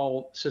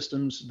install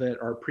systems that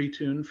are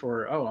pre-tuned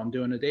for. Oh, I'm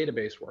doing a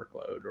database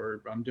workload,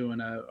 or I'm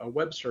doing a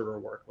web server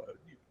workload.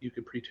 You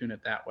could pre-tune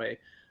it that way.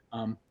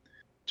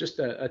 Just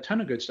a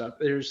ton of good stuff.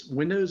 There's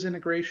Windows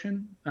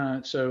integration,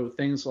 so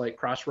things like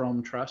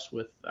cross-realm trust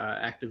with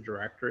Active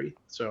Directory.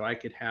 So I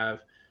could have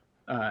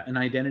an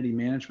identity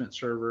management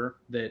server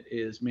that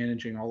is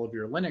managing all of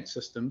your Linux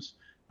systems.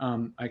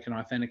 I can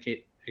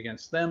authenticate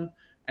against them,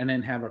 and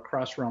then have a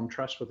cross-realm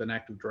trust with an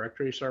Active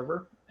Directory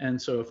server.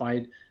 And so if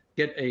I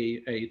get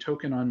a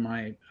token on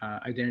my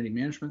identity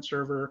management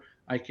server,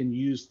 I can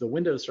use the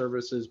Windows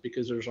services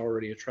because there's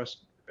already a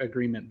trust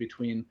agreement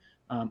between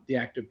the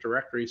Active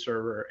Directory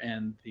server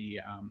and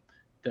the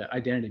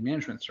identity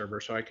management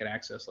server, so I could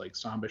access like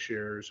Samba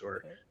shares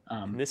or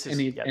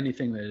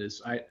anything that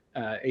is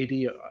AD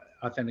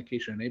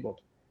authentication enabled.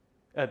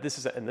 This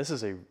is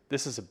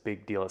a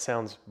big deal. It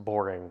sounds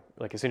boring.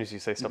 Like as soon as you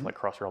say stuff like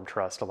cross-realm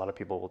trust, a lot of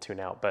people will tune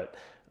out. But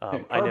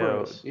I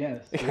know,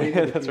 yes,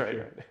 that's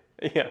right.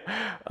 Yeah,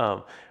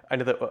 I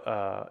know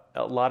that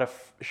a lot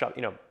of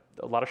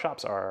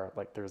shops are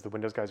like, there's the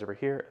Windows guys over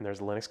here and there's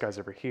the Linux guys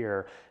over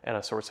here, and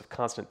a source of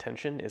constant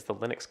tension is the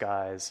Linux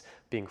guys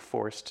being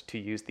forced to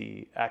use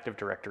the Active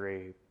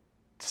Directory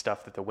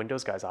stuff that the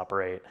Windows guys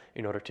operate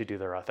in order to do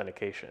their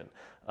authentication.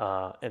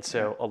 And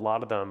so a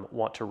lot of them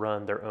want to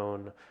run their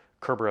own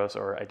Kerberos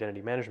or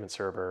identity management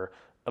server,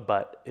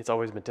 but it's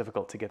always been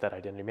difficult to get that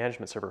identity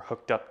management server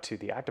hooked up to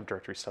the Active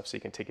Directory stuff so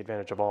you can take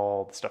advantage of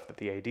all the stuff that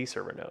the AD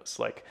server knows,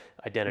 like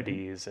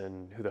identities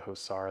and who the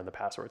hosts are and the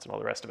passwords and all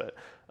the rest of it.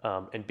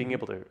 And being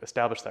able to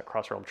establish that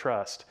cross-realm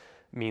trust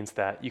means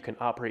that you can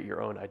operate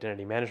your own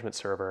identity management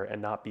server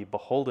and not be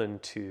beholden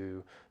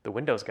to the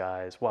Windows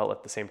guys, while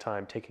at the same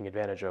time taking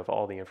advantage of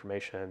all the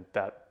information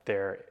that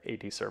their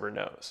AD server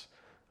knows.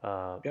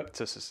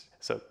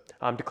 So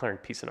I'm declaring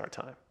peace in our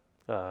time.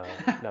 Now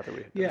that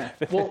we Yeah.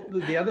 Well,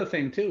 the other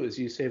thing too is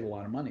you save a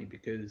lot of money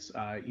because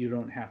you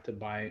don't have to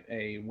buy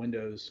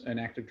an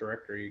Active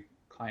Directory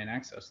client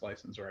access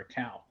license or a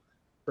CAL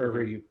for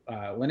every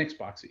Linux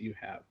box that you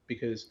have,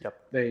 because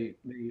they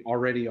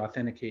already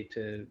authenticate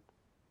to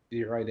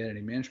your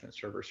identity management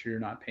server, so you're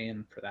not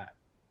paying for that.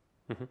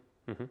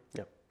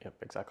 Yep,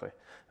 exactly.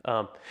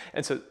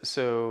 And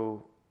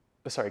so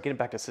sorry, getting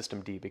back to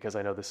Systemd, because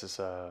I know this is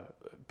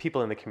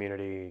people in the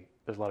community.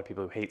 There's a lot of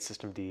people who hate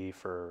Systemd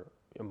for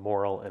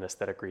moral and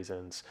aesthetic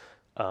reasons.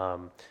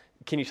 Can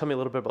you tell me a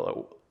little bit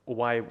about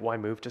why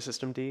move to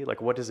Systemd?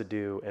 Like, what does it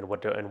do, and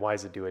why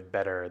does it do it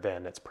better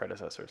than its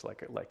predecessors,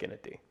 like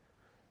initd?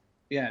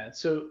 Yeah,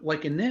 so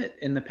like init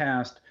in the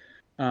past,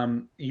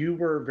 you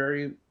were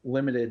very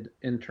limited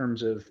in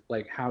terms of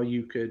like how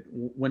you could,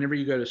 whenever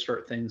you go to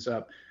start things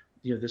up,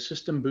 the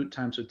system boot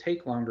times would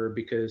take longer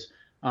because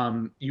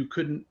you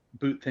couldn't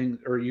boot things,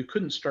 or you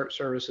couldn't start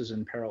services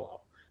in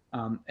parallel.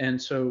 And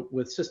so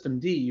with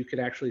Systemd, you could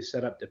actually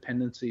set up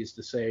dependencies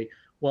to say,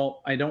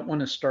 well, I don't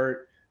want to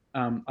start,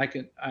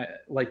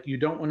 you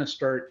don't want to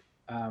start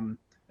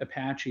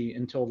Apache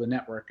until the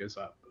network is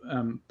up.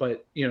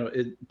 But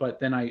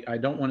then I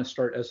don't want to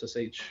start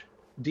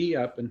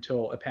SSHD up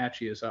until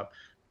Apache is up,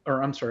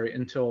 or I'm sorry,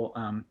 until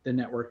the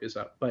network is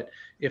up. But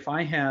if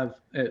I have,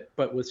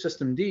 but with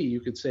Systemd, you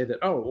could say that,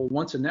 oh, well,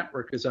 once a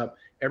network is up,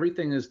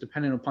 everything is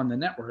dependent upon the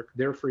network.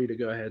 They're free to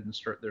go ahead and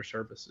start their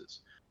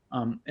services.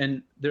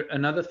 And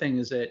another thing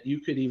is that you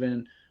could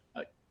even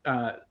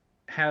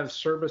have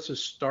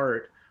services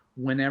start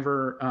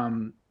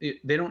whenever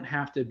they don't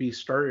have to be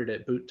started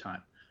at boot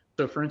time.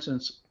 So for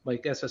instance,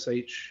 like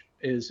SSH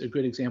is a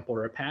good example,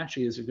 or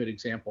Apache is a good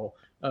example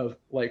of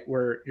like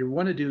where you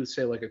want to do,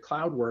 say, like a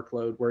cloud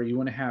workload where you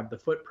want to have the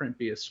footprint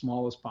be as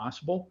small as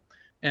possible.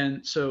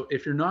 And so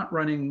if you're not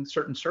running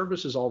certain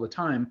services all the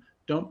time,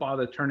 don't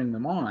bother turning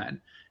them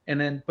on. And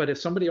then, but if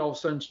somebody all of a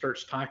sudden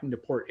starts talking to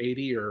port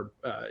 80 or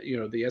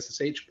the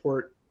SSH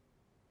port,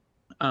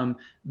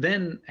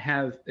 then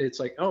it's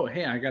like, oh,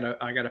 hey, I got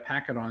a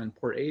packet on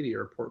port 80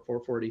 or port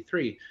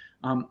 443.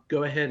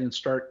 Go ahead and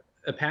start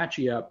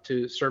Apache up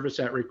to service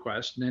that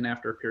request, and then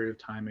after a period of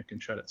time, it can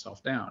shut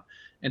itself down.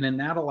 And then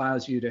that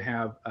allows you to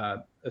have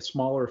a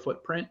smaller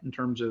footprint in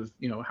terms of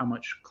how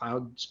much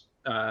cloud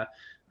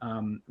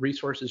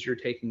resources you're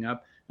taking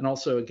up. And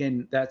also,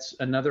 again, that's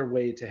another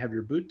way to have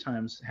your boot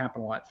times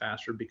happen a lot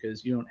faster,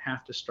 because you don't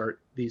have to start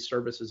these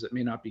services that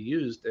may not be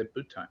used at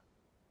boot time.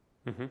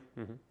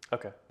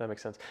 Okay, that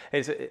makes sense.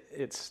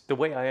 It's the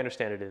way I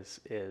understand it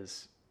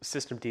is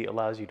Systemd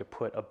allows you to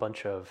put a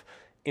bunch of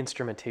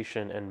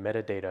instrumentation and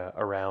metadata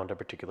around a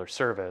particular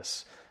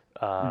service,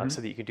 so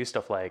that you can do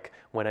stuff like,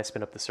 when I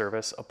spin up the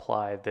service,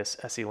 apply this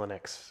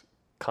SELinux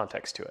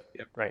context to it,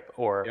 right?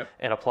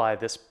 And apply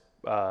this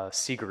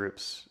C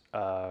group's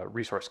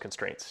resource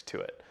constraints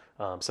to it,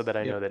 so that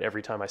I know that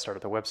every time I start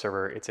at the web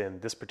server, it's in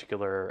this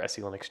particular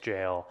SELinux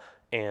jail,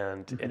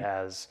 and it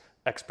has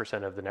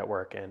X% of the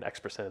network and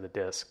X% of the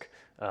disk,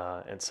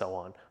 and so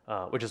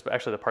on, which is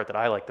actually the part that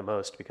I like the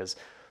most, because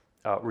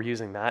we're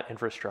using that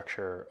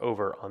infrastructure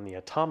over on the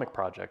Atomic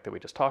project that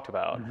we just talked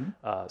about.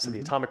 So the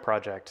Atomic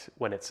project,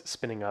 when it's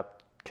spinning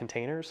up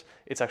containers,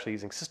 it's actually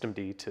using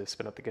Systemd to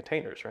spin up the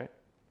containers, right?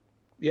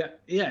 Yeah,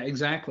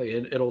 exactly.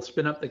 It'll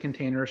spin up the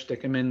container,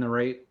 stick them in the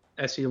right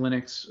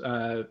SELinux,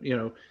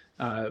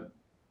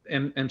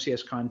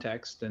 MCS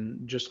context,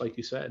 and just like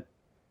you said.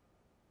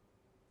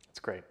 It's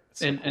great.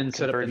 It's and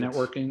set up the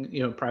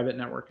networking, private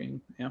networking.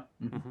 Yeah.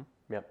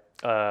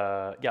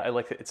 I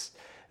like it. It's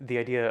the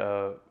idea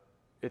of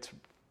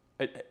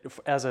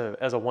as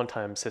a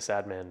one-time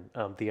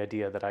sysadmin, the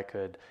idea that I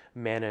could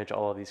manage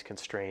all of these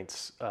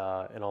constraints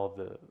and all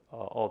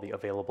the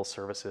available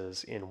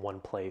services in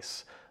one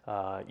place,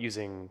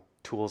 using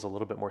tools a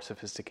little bit more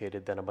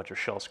sophisticated than a bunch of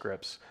shell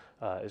scripts,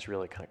 is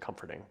really kind of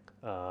comforting.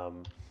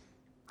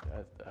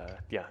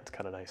 It's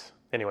kind of nice.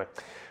 Anyway,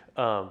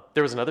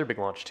 there was another big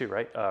launch too,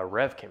 right?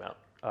 Rev came out,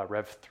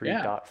 Rev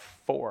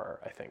 3.4,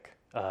 I think.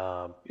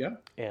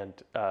 And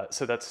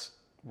so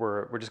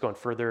we're just going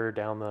further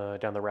down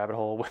the rabbit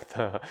hole with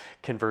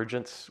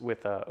convergence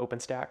with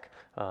OpenStack.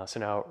 So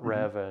now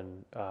Rev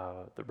and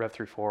the Rev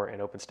 3.4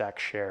 and OpenStack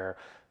share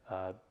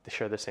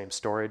the same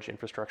storage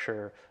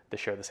infrastructure. They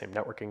share the same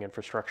networking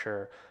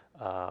infrastructure,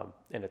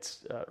 and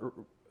it's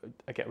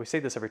again, we say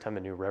this every time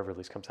the new Rev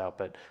release comes out,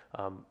 but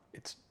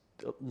it's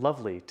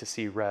lovely to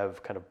see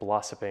Rev kind of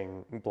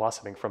blossoming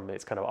from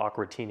its kind of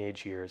awkward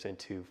teenage years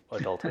into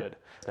adulthood.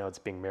 Now it's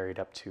being married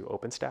up to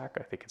OpenStack.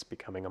 I think it's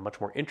becoming a much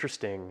more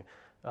interesting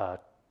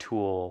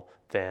tool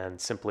than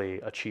simply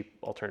a cheap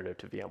alternative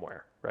to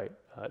VMware, right?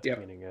 It's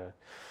beginning to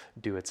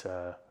do it's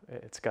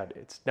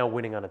now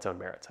winning on its own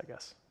merits, I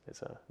guess.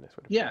 Is a nice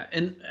way to put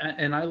it.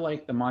 And I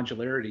like the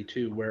modularity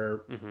too,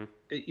 where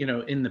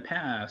in the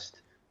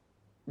past,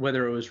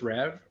 whether it was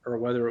Rev or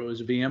whether it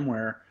was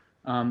VMware,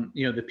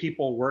 the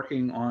people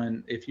working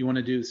on, if you want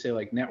to do, say,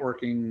 like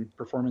networking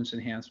performance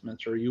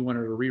enhancements, or you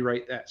wanted to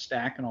rewrite that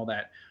stack and all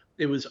that,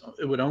 it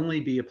would only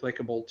be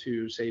applicable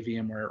to, say,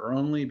 VMware, or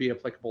only be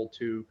applicable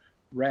to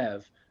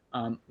Rev.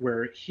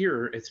 Where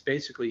here it's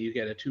basically you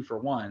get a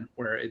 2-for-1,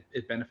 where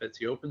it benefits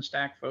the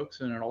OpenStack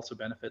folks and it also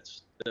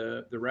benefits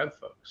the Rev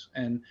folks.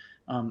 And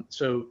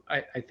so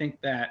I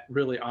think that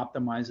really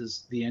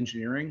optimizes the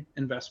engineering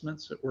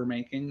investments that we're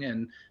making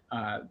and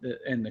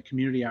the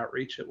community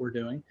outreach that we're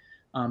doing,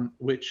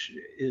 which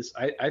is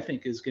I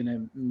think is going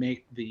to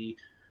make the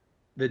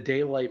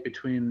daylight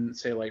between,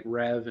 say, like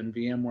Rev and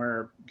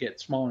VMware get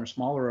smaller and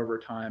smaller over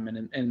time,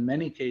 and in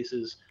many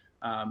cases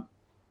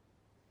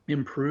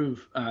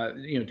improve,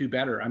 do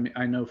better. I mean,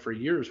 I know for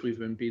years we've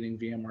been beating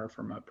VMware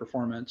from a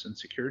performance and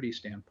security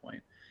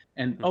standpoint.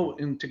 And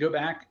and to go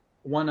back,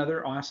 one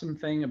other awesome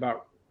thing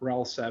about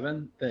RHEL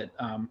 7 that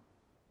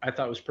I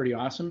thought was pretty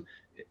awesome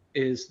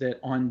is that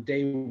on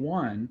day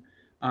one,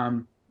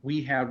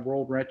 we had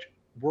world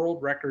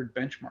record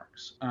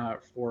benchmarks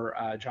for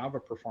Java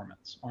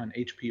performance on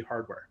HP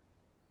hardware.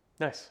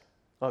 Nice.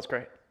 Oh, that's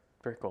great.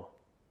 Very cool.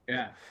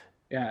 Yeah.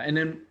 And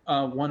then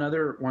one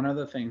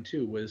other thing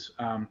too was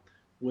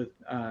with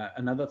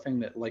another thing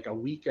that, like, a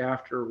week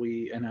after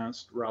we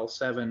announced RHEL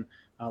 7,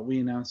 we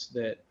announced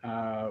that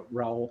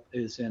RHEL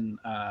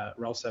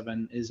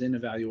 7 is in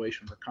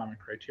evaluation for common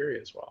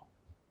criteria as well.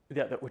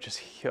 Yeah, which is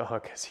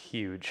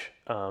huge.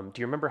 Do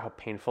you remember how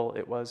painful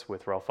it was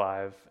with RHEL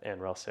 5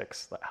 and RHEL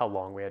 6? How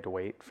long we had to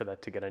wait for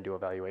that to get into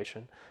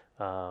evaluation?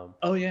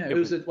 It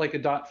was like a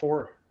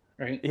 .4,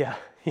 right? Yeah,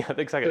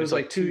 exactly. It was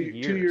like 2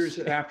 years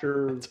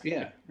after. Right.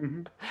 Yeah.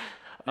 Mm-hmm.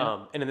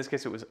 And in this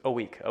case, it was a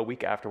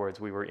week afterwards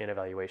we were in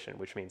evaluation,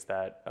 which means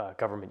that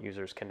government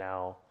users can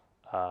now,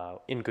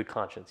 in good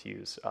conscience,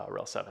 use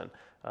RHEL 7.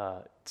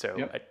 A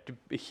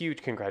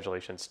huge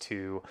congratulations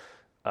to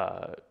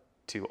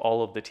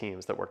all of the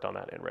teams that worked on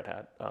that in Red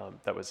Hat.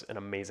 That was an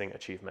amazing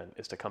achievement,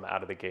 is to come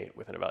out of the gate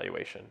with an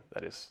evaluation.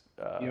 That is,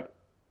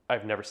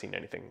 I've never seen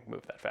anything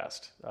move that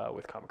fast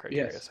with common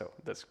criteria. Yes. So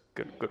that's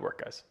good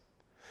work, guys.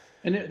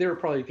 And they were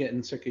probably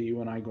getting sick of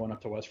you and I going up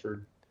to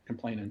Westford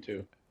complaining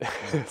too.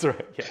 That's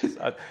right. Yes,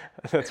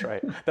 that's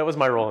right. That was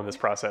my role in this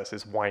process,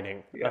 is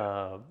whining.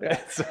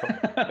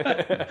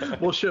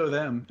 We'll show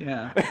them.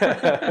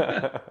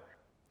 Yeah.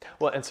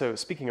 Well, and so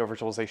speaking of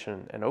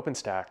virtualization and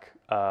OpenStack,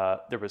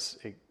 there was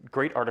a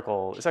great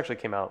article. This actually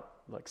came out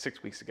like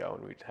 6 weeks ago,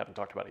 and we haven't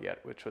talked about it yet,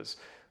 which was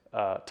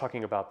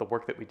talking about the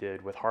work that we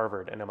did with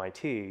Harvard and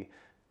MIT,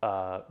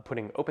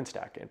 putting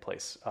OpenStack in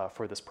place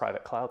for this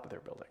private cloud that they're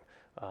building.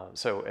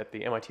 So at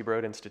the MIT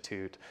Broad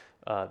Institute,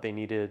 they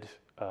needed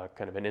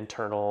kind of an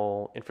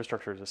internal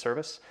infrastructure as a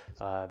service.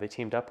 They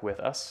teamed up with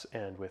us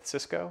and with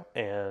Cisco,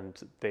 and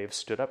they've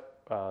stood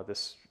up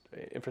this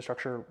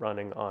infrastructure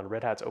running on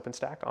Red Hat's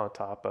OpenStack on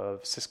top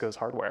of Cisco's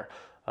hardware,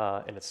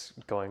 and it's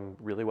going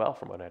really well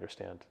from what I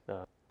understand.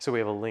 So we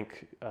have a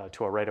link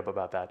to a write-up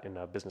about that in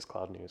Business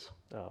Cloud News,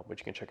 which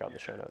you can check out in the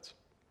show notes.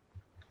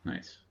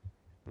 Nice.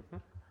 Mm-hmm.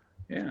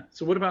 Yeah.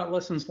 So what about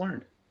lessons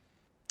learned?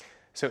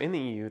 So in the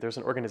EU, there's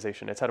an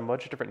organization. It's had a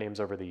bunch of different names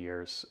over the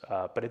years,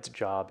 but its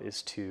job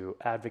is to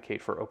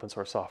advocate for open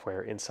source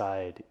software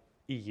inside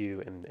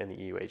EU and the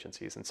EU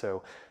agencies. And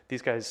so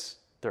these guys,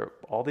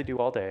 all they do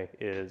all day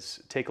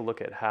is take a look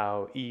at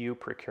how EU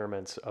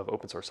procurements of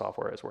open source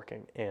software is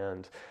working.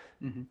 And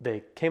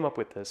they came up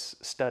with this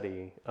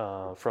study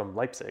from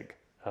Leipzig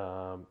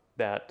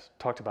that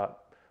talked about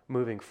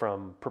moving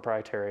from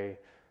proprietary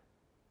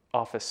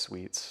Office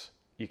suites,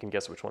 you can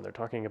guess which one they're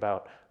talking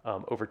about,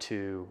 over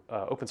to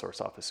open source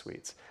Office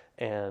suites.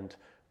 And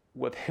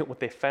what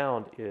they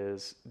found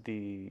is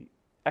the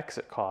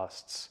exit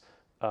costs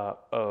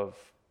of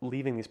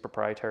leaving these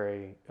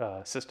proprietary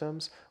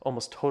systems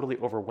almost totally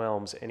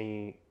overwhelms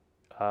any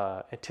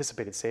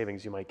anticipated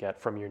savings you might get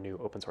from your new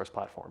open source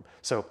platform.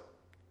 So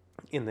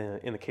in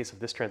the case of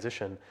this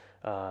transition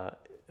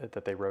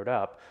that they wrote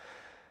up,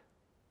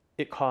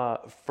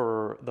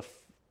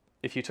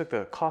 if you took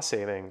the cost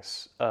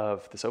savings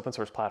of this open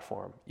source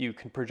platform, you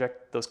can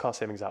project those cost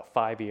savings out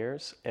 5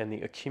 years, and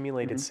the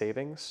accumulated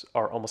savings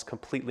are almost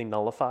completely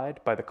nullified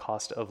by the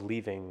cost of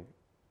leaving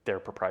their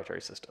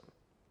proprietary system.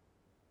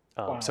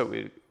 Wow. So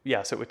it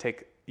would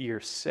take year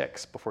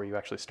 6 before you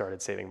actually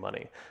started saving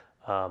money.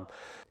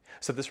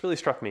 So this really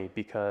struck me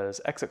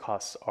because exit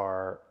costs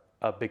are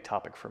a big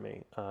topic for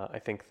me. I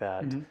think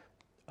that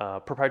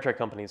proprietary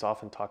companies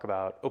often talk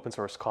about open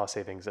source cost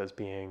savings as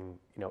being,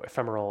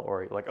 ephemeral,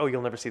 or like, oh,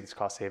 you'll never see these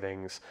cost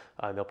savings.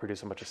 And they'll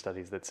produce a bunch of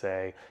studies that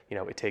say,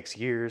 it takes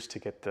years to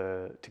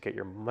get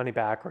your money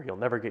back, or you'll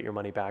never get your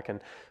money back.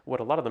 And what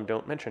a lot of them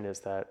don't mention is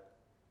that,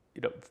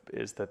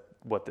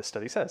 what this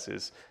study says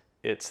is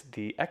it's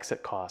the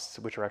exit costs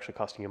which are actually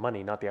costing you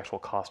money, not the actual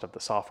cost of the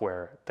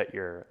software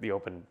the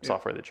open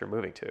software that you're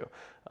moving to.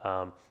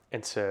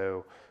 And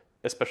so,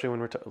 especially when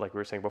like we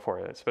were saying before,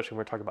 especially when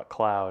we're talking about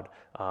cloud,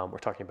 we're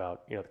talking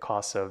about the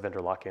costs of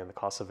vendor lock-in, the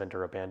costs of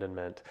vendor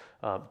abandonment.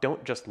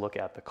 Don't just look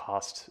at the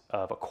cost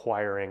of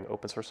acquiring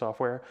open source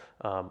software.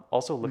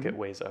 Also look at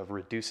ways of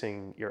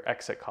reducing your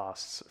exit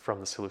costs from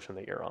the solution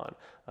that you're on,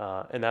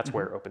 and that's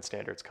where open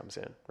standards comes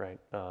in, right?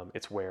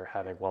 It's where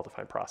having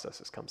well-defined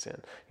processes comes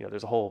in.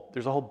 There's a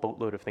whole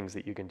boatload of things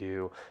that you can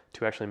do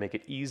to actually make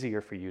it easier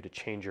for you to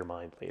change your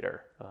mind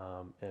later,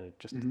 and it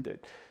just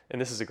and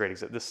this is a great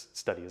this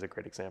study is a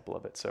great example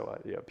of it. So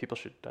people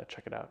should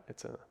check it out.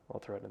 I'll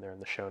throw it in there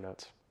in the show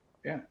notes.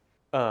 Yeah.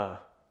 And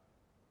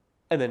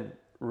then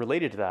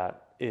related to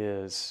that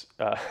is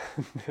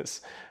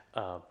this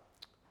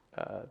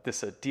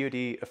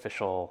DoD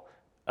official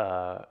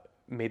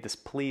made this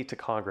plea to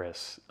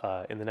Congress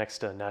in the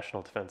next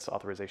National Defense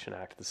Authorization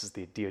Act. This is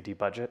the DoD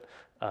budget.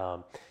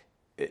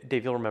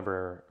 Dave, you'll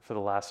remember for the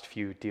last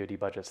few DoD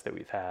budgets that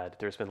we've had,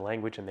 there's been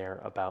language in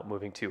there about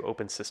moving to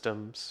open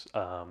systems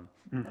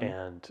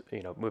and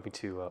moving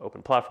to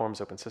open platforms,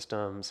 open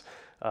systems,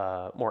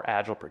 more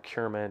agile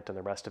procurement, and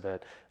the rest of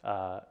it.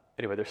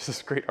 Anyway, there's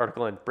this great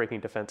article in Breaking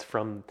Defense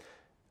from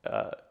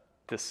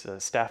this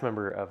staff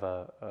member of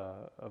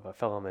a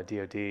fellow in the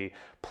DoD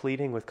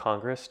pleading with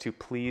Congress to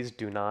please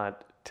do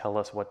not tell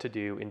us what to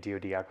do in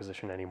DoD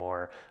acquisition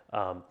anymore,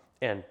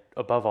 and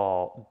above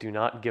all, do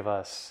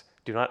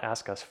not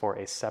ask us for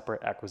a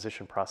separate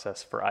acquisition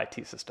process for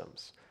IT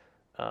systems.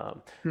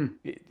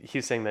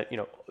 He's saying that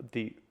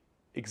the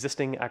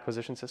existing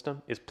acquisition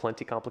system is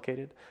plenty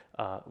complicated.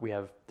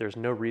 There's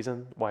no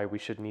reason why we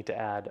should need to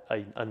add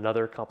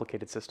another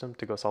complicated system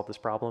to go solve this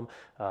problem.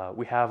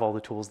 We have all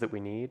the tools that we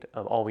need.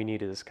 All we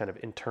need is kind of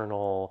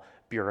internal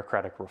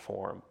bureaucratic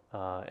reform,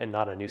 and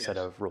not a new set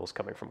of rules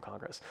coming from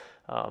Congress,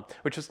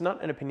 which is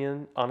not an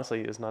opinion,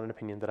 honestly, is not an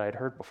opinion that I had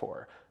heard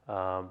before.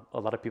 A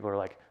lot of people are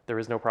like, there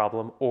is no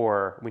problem,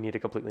 or we need a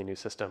completely new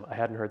system. I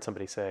hadn't heard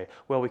somebody say,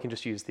 well, we can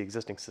just use the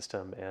existing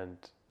system and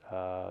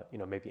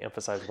maybe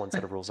emphasize one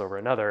set of rules over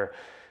another.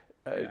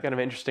 Kind of an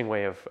interesting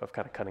way of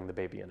kind of cutting the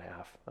baby in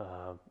half.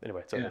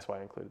 Anyway, so that's why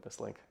I included this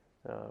link.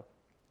 I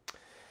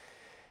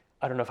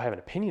don't know if I have an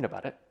opinion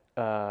about it.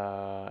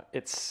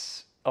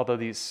 Although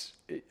these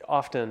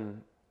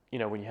often,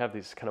 when you have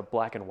these kind of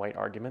black and white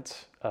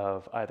arguments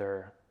of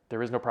either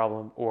there is no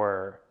problem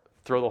or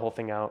throw the whole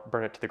thing out,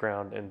 burn it to the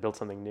ground, and build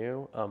something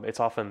new, it's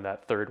often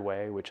that third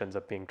way which ends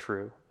up being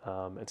true.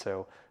 And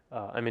so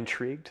I'm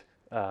intrigued.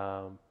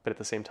 But at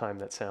the same time,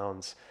 that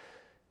sounds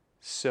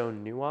so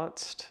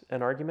nuanced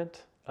an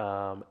argument,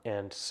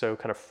 and so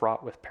kind of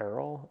fraught with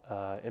peril.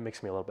 It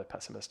makes me a little bit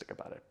pessimistic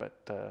about it.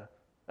 But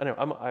I don't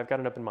know, I've got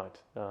an open mind.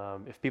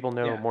 If people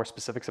know more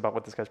specifics about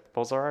what this guy's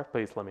proposals are,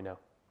 please let me know.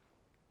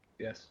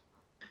 Yes.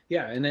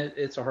 Yeah, and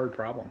it's a hard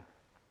problem.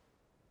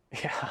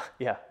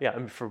 Yeah.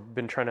 I've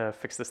been trying to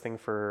fix this thing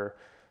for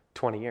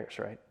 20 years,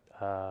 right?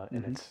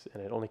 And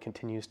it only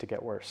continues to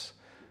get worse.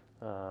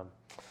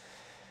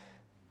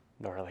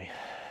 Gnarly.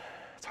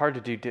 It's hard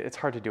to do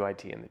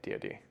IT in the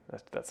DoD.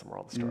 That's the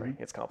moral of the story.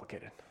 It's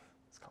complicated.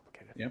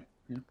 Yep.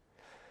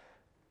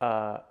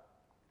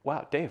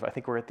 Wow, Dave, I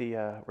think we're at the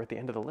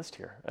end of the list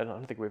here. I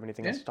don't think we have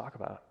anything else to talk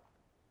about.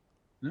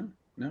 No,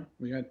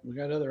 we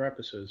got other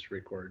episodes to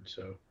record,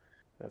 so.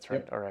 That's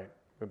right. All right,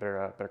 we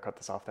better cut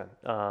this off then.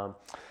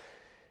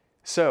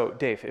 So,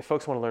 Dave, if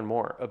folks want to learn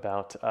more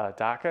about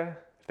Docker,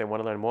 if they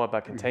want to learn more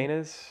about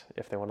containers,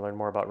 if they want to learn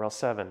more about RHEL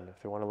 7,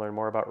 if they want to learn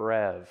more about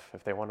Rev,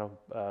 if they want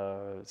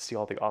to see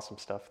all the awesome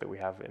stuff that we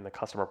have in the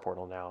customer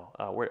portal now,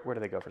 where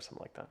do they go for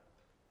something like that?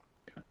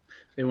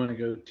 They want to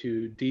go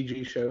to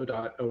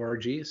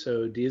dgshow.org.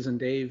 So D as in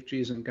Dave,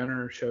 G as in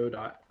Gunner,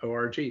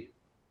 show.org.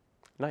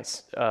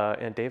 Nice.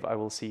 And Dave, I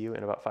will see you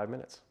in about 5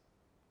 minutes.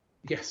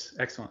 Yes.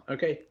 Excellent.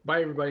 Okay.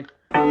 Bye, everybody.